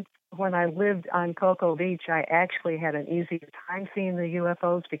often. When I lived on Cocoa Beach, I actually had an easier time seeing the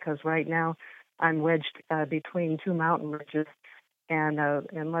UFOs because right now I'm wedged between two mountain ridges, and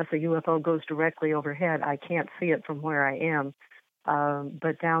unless a UFO goes directly overhead, I can't see it from where I am.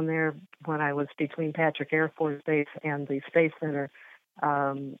 But down there, when I was between Patrick Air Force Base and the Space Center,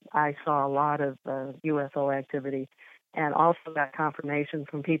 I saw a lot of UFO activity, and also got confirmation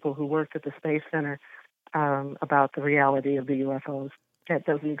from people who worked at the Space Center about the reality of the UFOs. That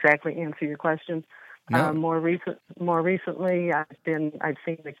doesn't exactly answer your question. No. More recently, I've seen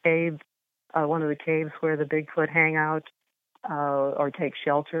the cave, one of the caves where the Bigfoot hang out or take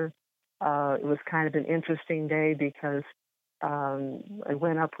shelter. It was kind of an interesting day because I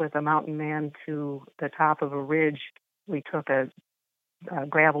went up with a mountain man to the top of a ridge. We took a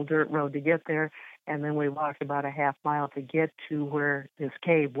gravel dirt road to get there, and then we walked about a half mile to get to where this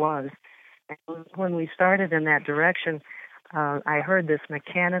cave was. And when we started in that direction, I heard this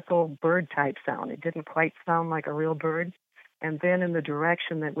mechanical bird-type sound. It didn't quite sound like a real bird. And then in the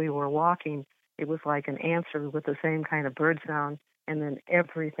direction that we were walking, it was like an answer with the same kind of bird sound, and then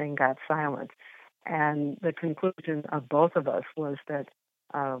everything got silent. And the conclusion of both of us was that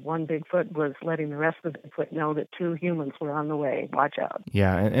one Bigfoot was letting the rest of the Bigfoot know that two humans were on the way. Watch out.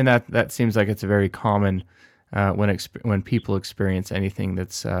 Yeah, and that seems like it's a very common when people experience anything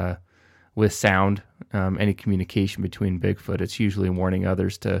that's with sound, any communication between Bigfoot. It's usually warning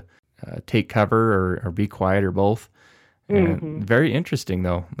others to take cover or be quiet or both. And very interesting,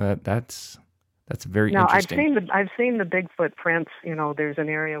 though. That's very interesting. Now, I've seen the Bigfoot prints. There's an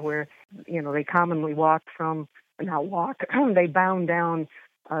area where they commonly they bound down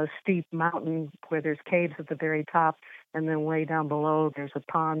a steep mountain where there's caves at the very top, and then way down below there's a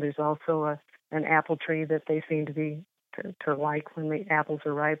pond. There's also an apple tree that they seem to be to like when the apples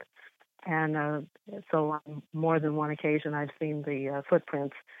are ripe. And so on more than one occasion I've seen the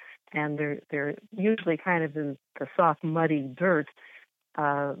footprints, and they're usually kind of in the soft, muddy dirt,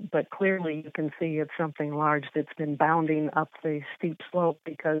 but clearly you can see it's something large that's been bounding up the steep slope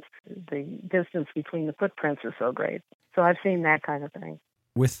because the distance between the footprints is so great. So I've seen that kind of thing.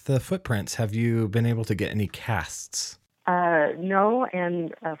 With the footprints, have you been able to get any casts? No,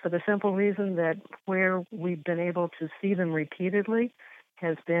 and for the simple reason that where we've been able to see them repeatedly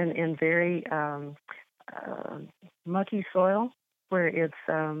has been in very mucky soil, where it's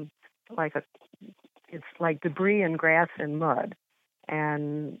like debris and grass and mud,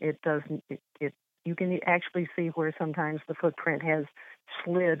 and you can actually see where sometimes the footprint has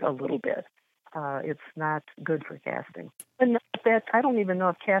slid a little bit. It's not good for casting. And that I don't even know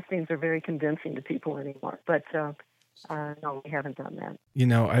if castings are very convincing to people anymore, but no, we haven't done that.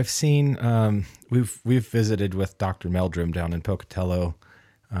 I've seen we've visited with Dr. Meldrum down in Pocatello.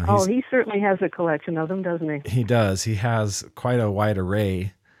 He certainly has a collection of them, doesn't he? He does. He has quite a wide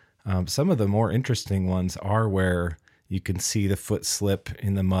array. Some of the more interesting ones are where you can see the foot slip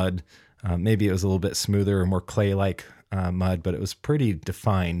in the mud. Maybe it was a little bit smoother or more clay-like mud, but it was pretty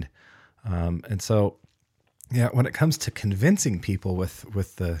defined. And so, yeah, when it comes to convincing people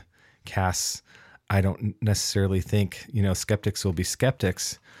with the casts, I don't necessarily think, skeptics will be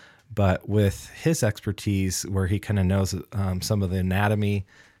skeptics, but with his expertise where he kind of knows some of the anatomy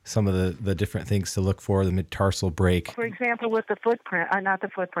some of the different things to look for, the mid-tarsal break. For example, with the footprint, not the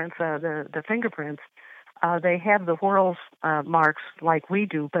footprints, the fingerprints, they have the whorls marks like we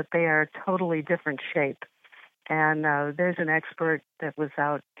do, but they are totally different shape. And there's an expert that was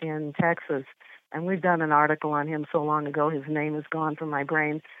out in Texas, and we've done an article on him so long ago, his name is gone from my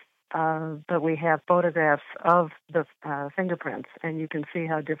brain. But we have photographs of the fingerprints, and you can see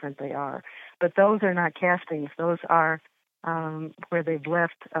how different they are. But those are not castings. Those are where they've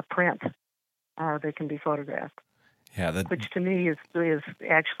left a print that can be photographed. Yeah, which to me is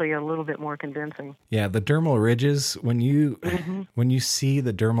actually a little bit more convincing. Yeah, the dermal ridges. When you see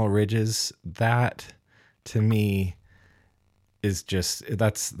the dermal ridges, that to me is just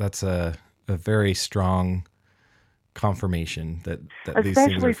that's a very strong confirmation that these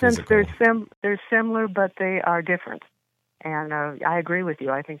things are physical. Especially since they're similar, but they are different. And I agree with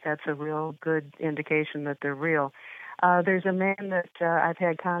you. I think that's a real good indication that they're real. There's a man that I've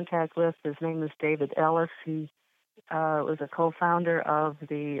had contact with. His name is David Ellis. He was a co-founder of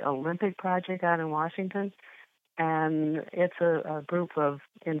the Olympic Project out in Washington. And it's a group of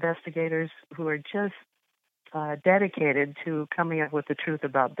investigators who are just dedicated to coming up with the truth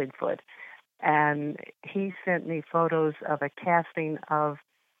about Bigfoot. And he sent me photos of a casting of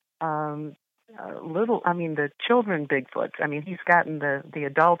the children Bigfoots. I mean, he's gotten the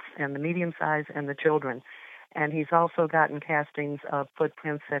adults and the medium size and the children. And he's also gotten castings of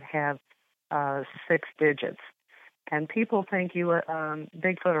footprints that have 6 digits. And people think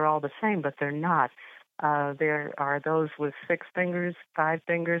Bigfoot are all the same, but they're not. There are those with 6 fingers, 5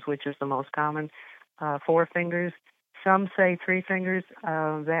 fingers, which is the most common, 4 fingers. Some say 3 fingers.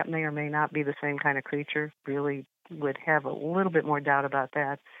 That may or may not be the same kind of creature. Really would have a little bit more doubt about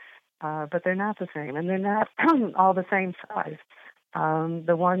that. But they're not the same, and they're not all the same size.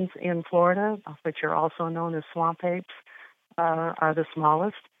 The ones in Florida, which are also known as swamp apes, are the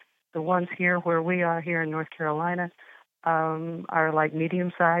smallest. The ones here where we are here in North Carolina are like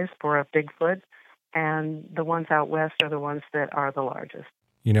medium size for a Bigfoot, and the ones out west are the ones that are the largest.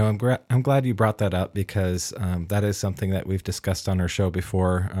 You know, I'm glad you brought that up because that is something that we've discussed on our show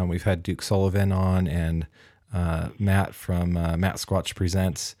before. We've had Duke Sullivan on and Matt from Matt Squatch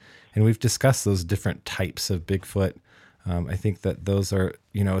Presents, and we've discussed those different types of Bigfoot. I think that those are,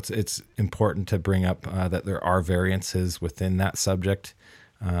 it's important to bring up that there are variances within that subject.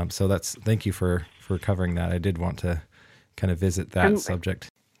 So thank you for covering that. I did want to kind of visit that subject.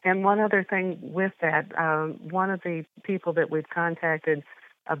 And one other thing with that, one of the people that we've contacted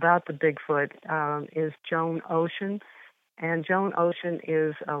about the Bigfoot is Joan Ocean. And Joan Ocean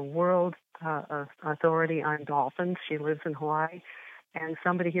is a world authority on dolphins. She lives in Hawaii. And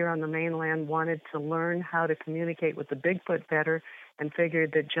somebody here on the mainland wanted to learn how to communicate with the Bigfoot better and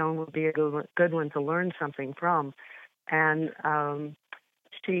figured that Joan would be a good one to learn something from. And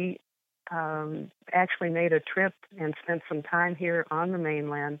she actually made a trip and spent some time here on the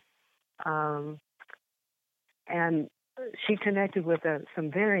mainland. And she connected with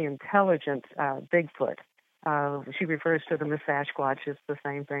some very intelligent Bigfoot. She refers to them as Sasquatch. It's the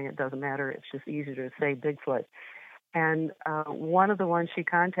same thing. It doesn't matter. It's just easier to say Bigfoot. And one of the ones she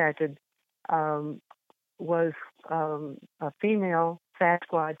contacted was a female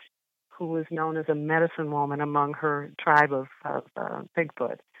Sasquatch who was known as a medicine woman among her tribe of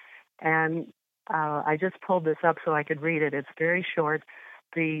Bigfoot. And I just pulled this up so I could read it. It's very short.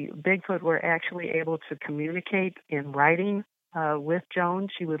 The Bigfoot were actually able to communicate in writing with Joan.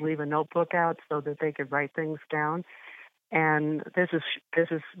 She would leave a notebook out so that they could write things down. And this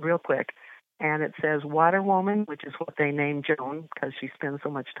is real quick. And it says, Water Woman, which is what they named Joan because she spends so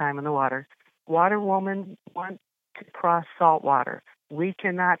much time in the water. Water Woman want to cross salt water. We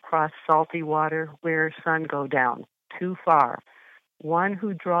cannot cross salty water where sun go down. Too far. One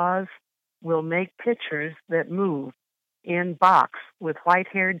who draws will make pictures that move. In box with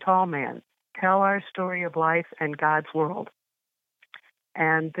white-haired tall man. Tell our story of life and God's world.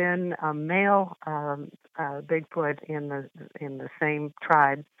 And then a male Bigfoot in the same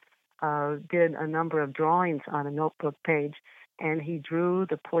tribe did a number of drawings on a notebook page, and he drew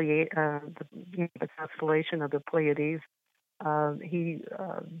the constellation of the Pleiades. He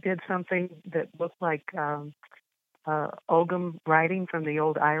did something that looked like Ogham writing from the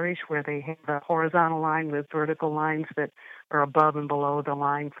old Irish, where they have a horizontal line with vertical lines that are above and below the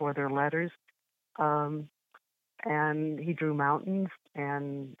line for their letters. And he drew mountains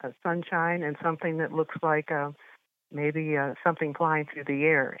and sunshine and something that looks like maybe something flying through the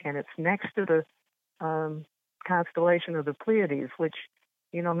air. And it's next to the constellation of the Pleiades, which,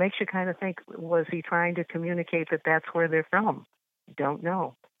 makes you kind of think, was he trying to communicate that that's where they're from? Don't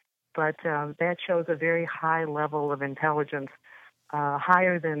know. But that shows a very high level of intelligence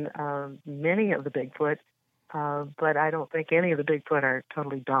higher than many of the Bigfoot, but I don't think any of the Bigfoot are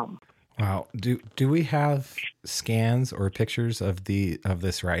totally dumb. Wow. Do we have scans or pictures of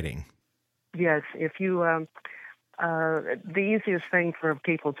this writing? Yes. If you, the easiest thing for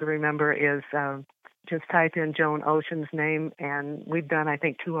people to remember is just type in Joan Ocean's name, and we've done, I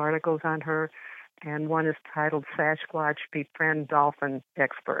think, 2 articles on her, and one is titled Sasquatch Befriend Dolphin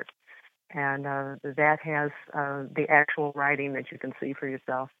Expert, and that has the actual writing that you can see for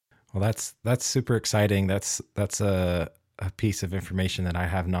yourself. Well, that's super exciting. That's a piece of information that I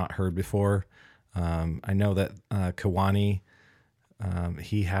have not heard before. I know that Kewaunee,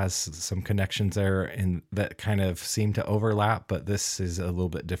 he has some connections there and that kind of seem to overlap, but this is a little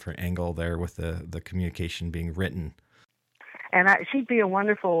bit different angle there with the communication being written. And she'd be a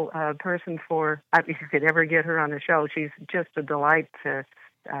wonderful person for, if you could ever get her on the show. She's just a delight to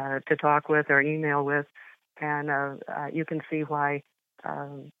talk with or email with, and you can see why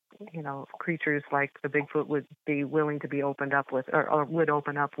creatures like the Bigfoot would be willing to be opened up with, or would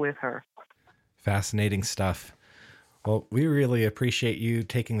open up with her. Fascinating stuff. Well, we really appreciate you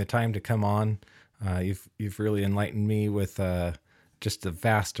taking the time to come on. You've really enlightened me with just a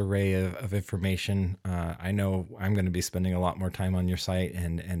vast array of information. I know I'm going to be spending a lot more time on your site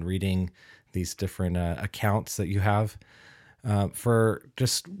and reading these different accounts that you have. For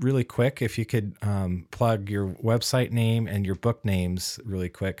just really quick, if you could plug your website name and your book names really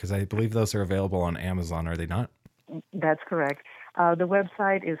quick, because I believe those are available on Amazon, are they not? That's correct. The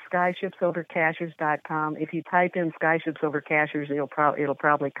website is skyshipsovercachers.com. If you type in Skyships Over Cachers, it'll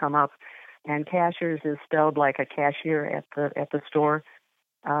probably come up. And Cachers is spelled like a cashier at the store.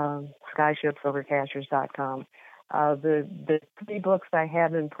 Skyshipsovercachers.com. The 3 books I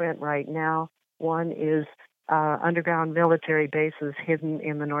have in print right now. One is Underground Military Bases Hidden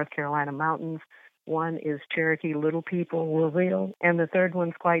in the North Carolina Mountains. One is Cherokee Little People Were Real. And the third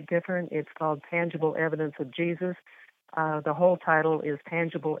one's quite different. It's called Tangible Evidence of Jesus. The whole title is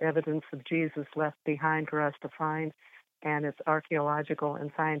Tangible Evidence of Jesus Left Behind for Us to Find. And it's archaeological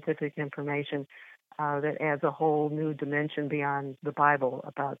and scientific information that adds a whole new dimension beyond the Bible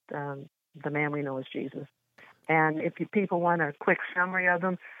about the man we know as Jesus. And if people want a quick summary of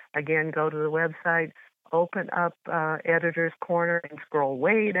them, again, go to the website, open up Editor's Corner, and scroll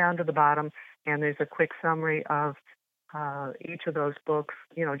way down to the bottom, and there's a quick summary of each of those books,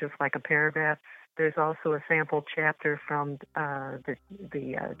 just like a paragraph. There's also a sample chapter from the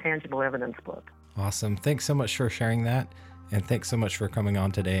Tangible Evidence book. Awesome. Thanks so much for sharing that. And thanks so much for coming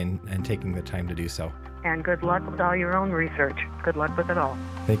on today and taking the time to do so. And good luck with all your own research. Good luck with it all.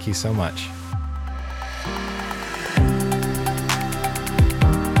 Thank you so much.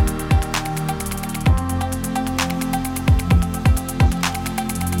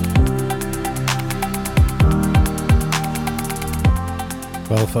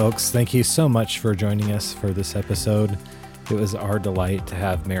 Well, folks, thank you so much for joining us for this episode. It was our delight to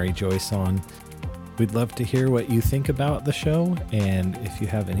have Mary Joyce on. We'd love to hear what you think about the show, and if you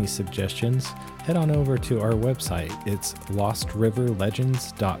have any suggestions, head on over to our website. It's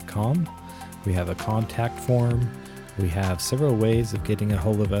lostriverlegends.com. We have a contact form. We have several ways of getting a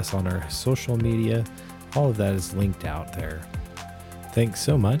hold of us on our social media. All of that is linked out there. Thanks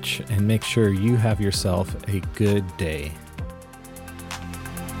so much, and make sure you have yourself a good day.